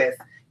leave with,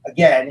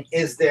 again,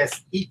 is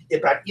this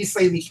about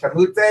Islay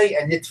Lishkamute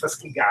and Nitzvas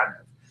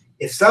Kiganav.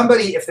 If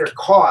they're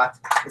caught,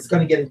 is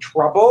going to get in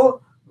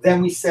trouble,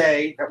 then we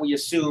say that we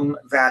assume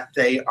that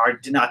they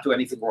did not do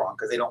anything wrong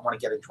because they don't want to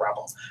get in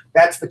trouble.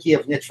 That's the key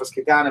of Nitzvas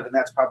Kiganav, and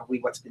that's probably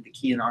what's been the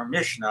key in our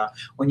Mishnah.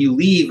 When you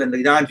leave and the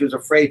non-Jew is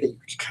afraid that you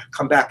could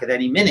come back at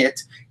any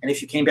minute, and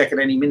if you came back at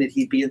any minute,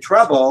 he'd be in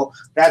trouble,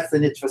 that's the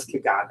Nitzvas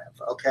Kiganav,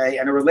 okay?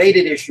 And a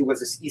related issue was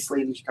this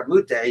Islay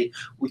Lishkamute.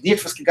 With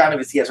Nitzvas Kiganav,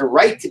 is he has a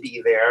right to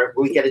be there.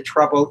 Will he get in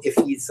trouble if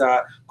he's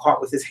caught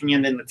with his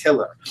hand in the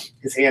tiller,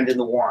 his hand in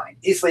the wine?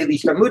 Islay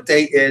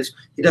Lishkamute is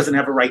he doesn't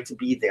have a right to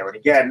be there. And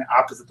again,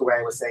 opposite the way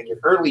I was saying it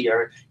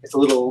earlier, it's a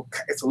little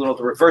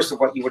the reverse of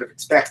what you would have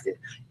expected.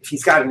 If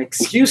he's got an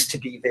excuse to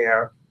be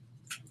there,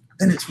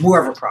 then it's more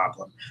of a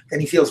problem. Then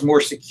he feels more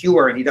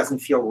secure and he doesn't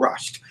feel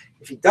rushed.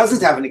 If he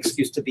doesn't have an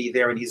excuse to be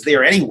there and he's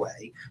there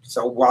anyway,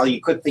 so while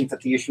you could think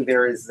that the issue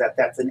there is that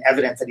that's an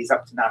evidence that he's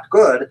up to not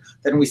good,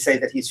 then we say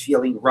that he's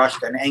feeling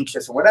rushed and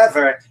anxious and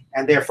whatever,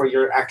 and therefore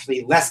you're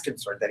actually less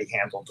concerned that he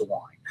handled the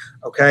wine.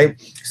 Okay,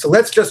 so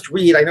let's just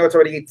read. I know it's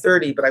already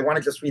 8:30, but I want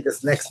to just read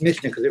this next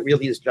Mishnah because it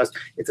really is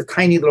it's a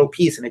tiny little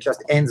piece and it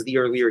just ends the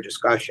earlier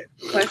discussion.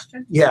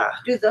 Question? Yeah.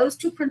 Do those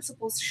two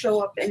principles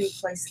show up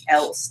anyplace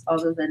else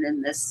other than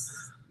in this?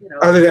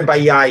 Other than by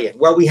Yayin.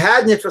 Well, we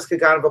had Nitzvas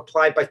Kaganav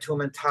applied by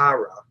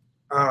Tumantara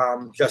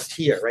just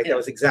here, right? Yeah. That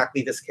was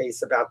exactly this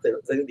case about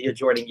the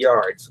adjoining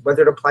yards.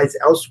 Whether it applies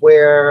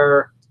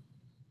elsewhere,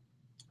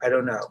 I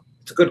don't know.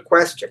 It's a good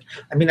question.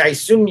 I mean, I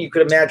assume you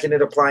could imagine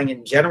it applying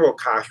in general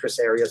kashrus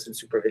areas and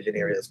supervision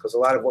areas, because a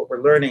lot of what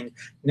we're learning,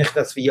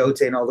 nichnas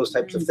v'yote and all those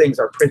types of things,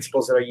 are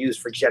principles that are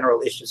used for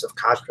general issues of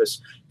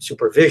kashrus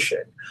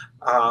supervision.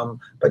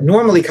 But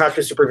normally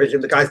kashrus supervision,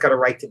 the guy's got a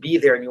right to be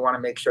there, and you want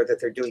to make sure that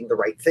they're doing the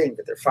right thing,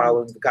 that they're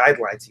following the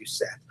guidelines you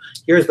set.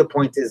 Here's the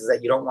point: is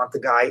that you don't want the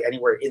guy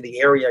anywhere in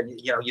the area, and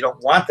you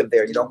don't want them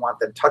there. You don't want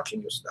them touching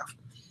your stuff.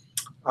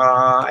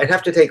 I'd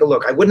have to take a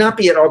look. I would not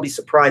at all be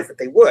surprised that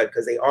they would,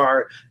 because they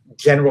are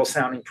general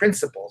sounding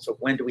principles of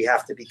when do we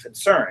have to be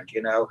concerned,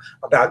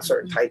 about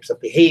certain types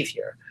of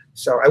behavior.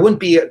 So I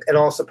wouldn't be at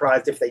all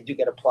surprised if they do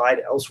get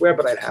applied elsewhere,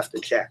 but I'd have to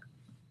check.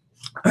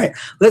 All right,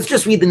 let's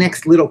just read the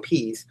next little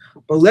piece.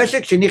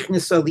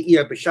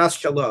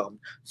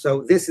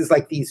 So this is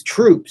like these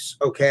troops,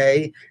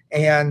 okay?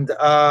 And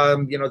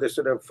they're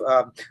sort of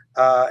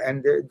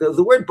and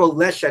the word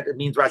boleshet, it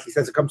means, Rashi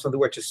says, it comes from the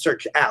word to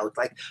search out.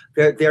 Like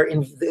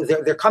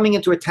they're coming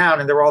into a town,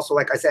 and they're also,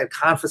 like I said,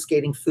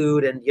 confiscating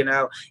food, and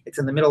it's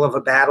in the middle of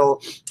a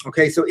battle.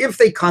 Okay, so if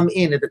they come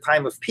in at the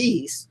time of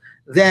peace,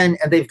 then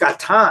and they've got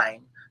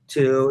time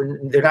to,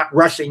 they're not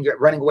running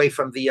away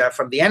from the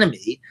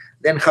enemy,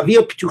 then the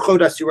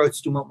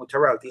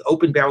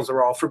open barrels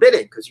are all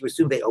forbidden, because you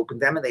assume they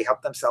opened them and they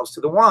helped themselves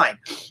to the wine,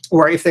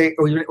 or even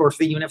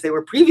if they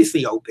were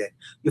previously open,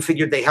 you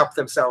figured they helped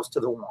themselves to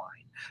the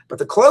wine. But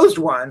the closed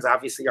ones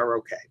obviously are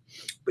okay.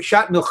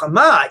 B'shat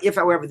milchama, if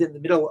however in the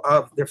middle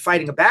of they're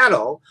fighting a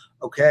battle,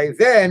 okay,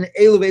 then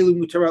elu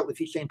mutarot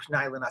lefi shein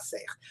pnai l'nasech.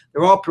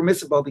 They're all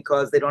permissible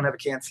because they don't have a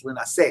chance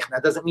l'nasech. Now,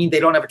 that doesn't mean they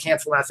don't have a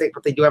chance l'nasech,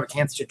 but they do have a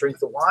chance to drink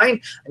the wine.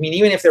 I mean,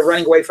 even if they're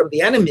running away from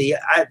the enemy,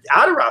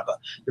 adarabba,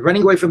 they're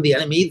running away from the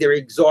enemy. They're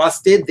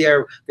exhausted.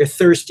 They're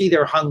thirsty.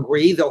 They're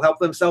hungry. They'll help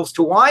themselves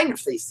to wine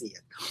if they see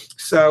it.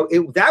 So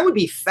that would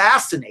be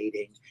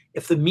fascinating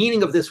if the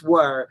meaning of this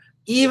were,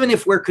 even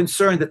if we're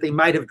concerned that they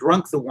might have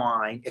drunk the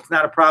wine, it's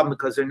not a problem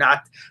because they're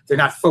not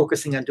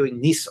focusing on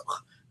doing nisuch.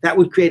 That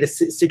would create a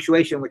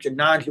situation in which a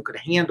non-Jew could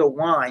handle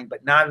wine,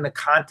 but not in a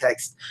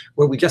context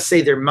where we just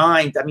say their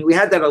mind. I mean, we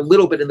had that a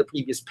little bit in the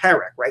previous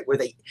parak, right, where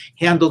they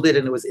handled it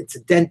and it was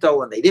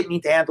incidental and they didn't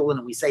mean to handle it,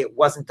 and we say it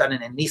wasn't done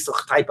in a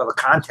nisuch type of a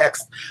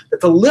context.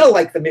 That's a little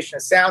like the Mishnah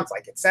sounds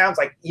like. It sounds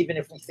like even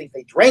if we think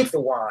they drank the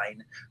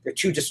wine, they're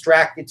too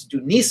distracted to do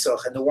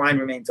nisuch and the wine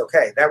remains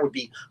okay. That would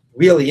be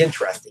really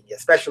interesting,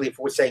 especially if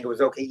we're saying it was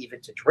okay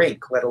even to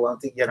drink, let alone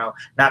to,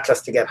 not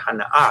just to get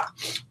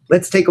hana'ah.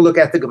 Let's take a look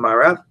at the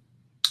Gemara.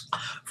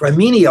 For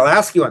Amini, I'll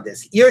ask you on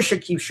this. If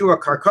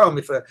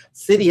a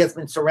city has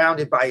been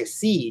surrounded by a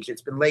siege,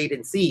 it's been laid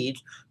in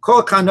siege, you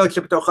have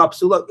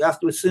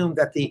to assume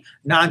that the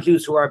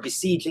non-Jews who are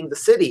besieging the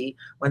city,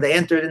 when they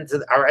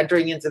are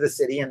entering into the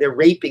city and they're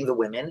raping the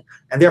women,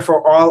 and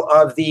therefore all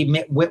of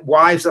the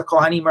wives of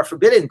Kohanim are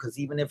forbidden, because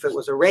even if it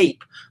was a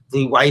rape,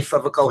 the wife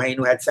of a Kohen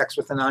who had sex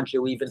with a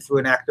non-Jew, even through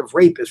an act of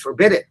rape, is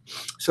forbidden.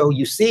 So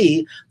you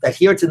see that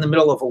here it's in the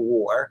middle of a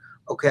war.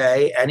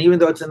 Okay, and even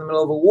though it's in the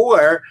middle of a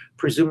war,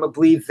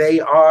 presumably they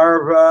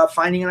are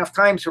finding enough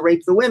time to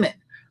rape the women.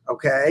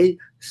 Okay,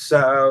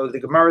 so the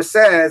Gemara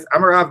says,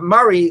 Amarav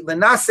Mari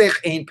lenasech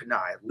ein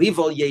pnai,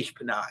 livol yesh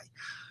pnai,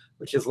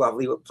 which is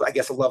lovely, I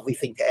guess a lovely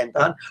thing to end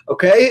on.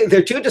 Okay,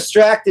 they're too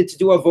distracted to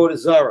do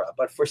AvodaZara,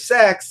 but for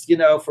sex,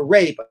 for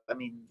rape, I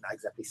mean, not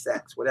exactly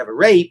sex, whatever,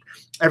 rape,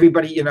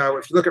 everybody,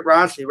 if you look at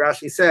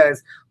Rashi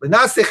says,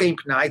 they're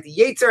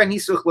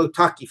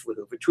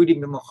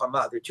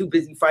too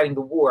busy fighting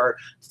the war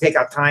to take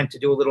out time to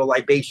do a little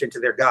libation to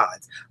their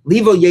gods.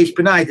 There's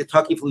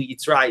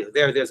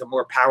a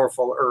more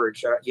powerful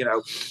urge,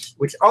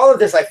 which all of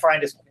this I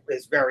find is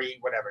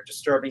very,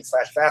 disturbing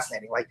 /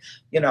 fascinating. Like,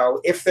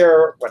 if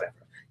they're,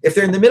 if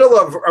they're in the middle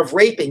of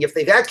raping, if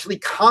they've actually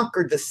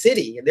conquered the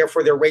city and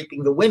therefore they're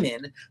raping the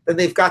women, then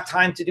they've got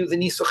time to do the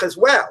nisuch as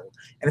well.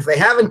 And if they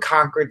haven't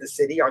conquered the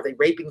city, are they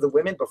raping the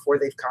women before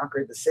they've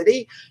conquered the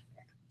city?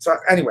 So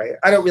anyway,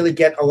 I don't really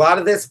get a lot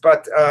of this,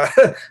 but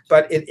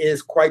it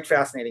is quite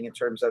fascinating in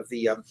terms of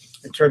the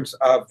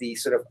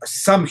sort of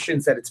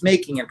assumptions that it's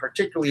making, and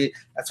particularly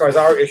as far as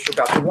our issue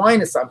about the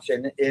wine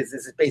assumption is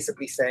it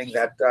basically saying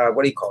that that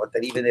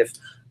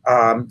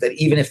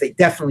even if they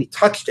definitely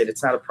touched it,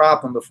 it's not a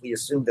problem if we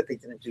assume that they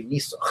didn't do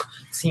nisuch.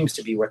 Seems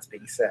to be what's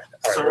being said.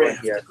 All right, sorry, I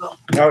have to go.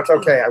 No, it's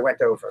okay. I went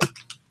over.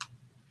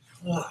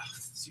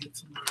 See you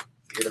tomorrow.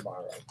 See you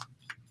tomorrow.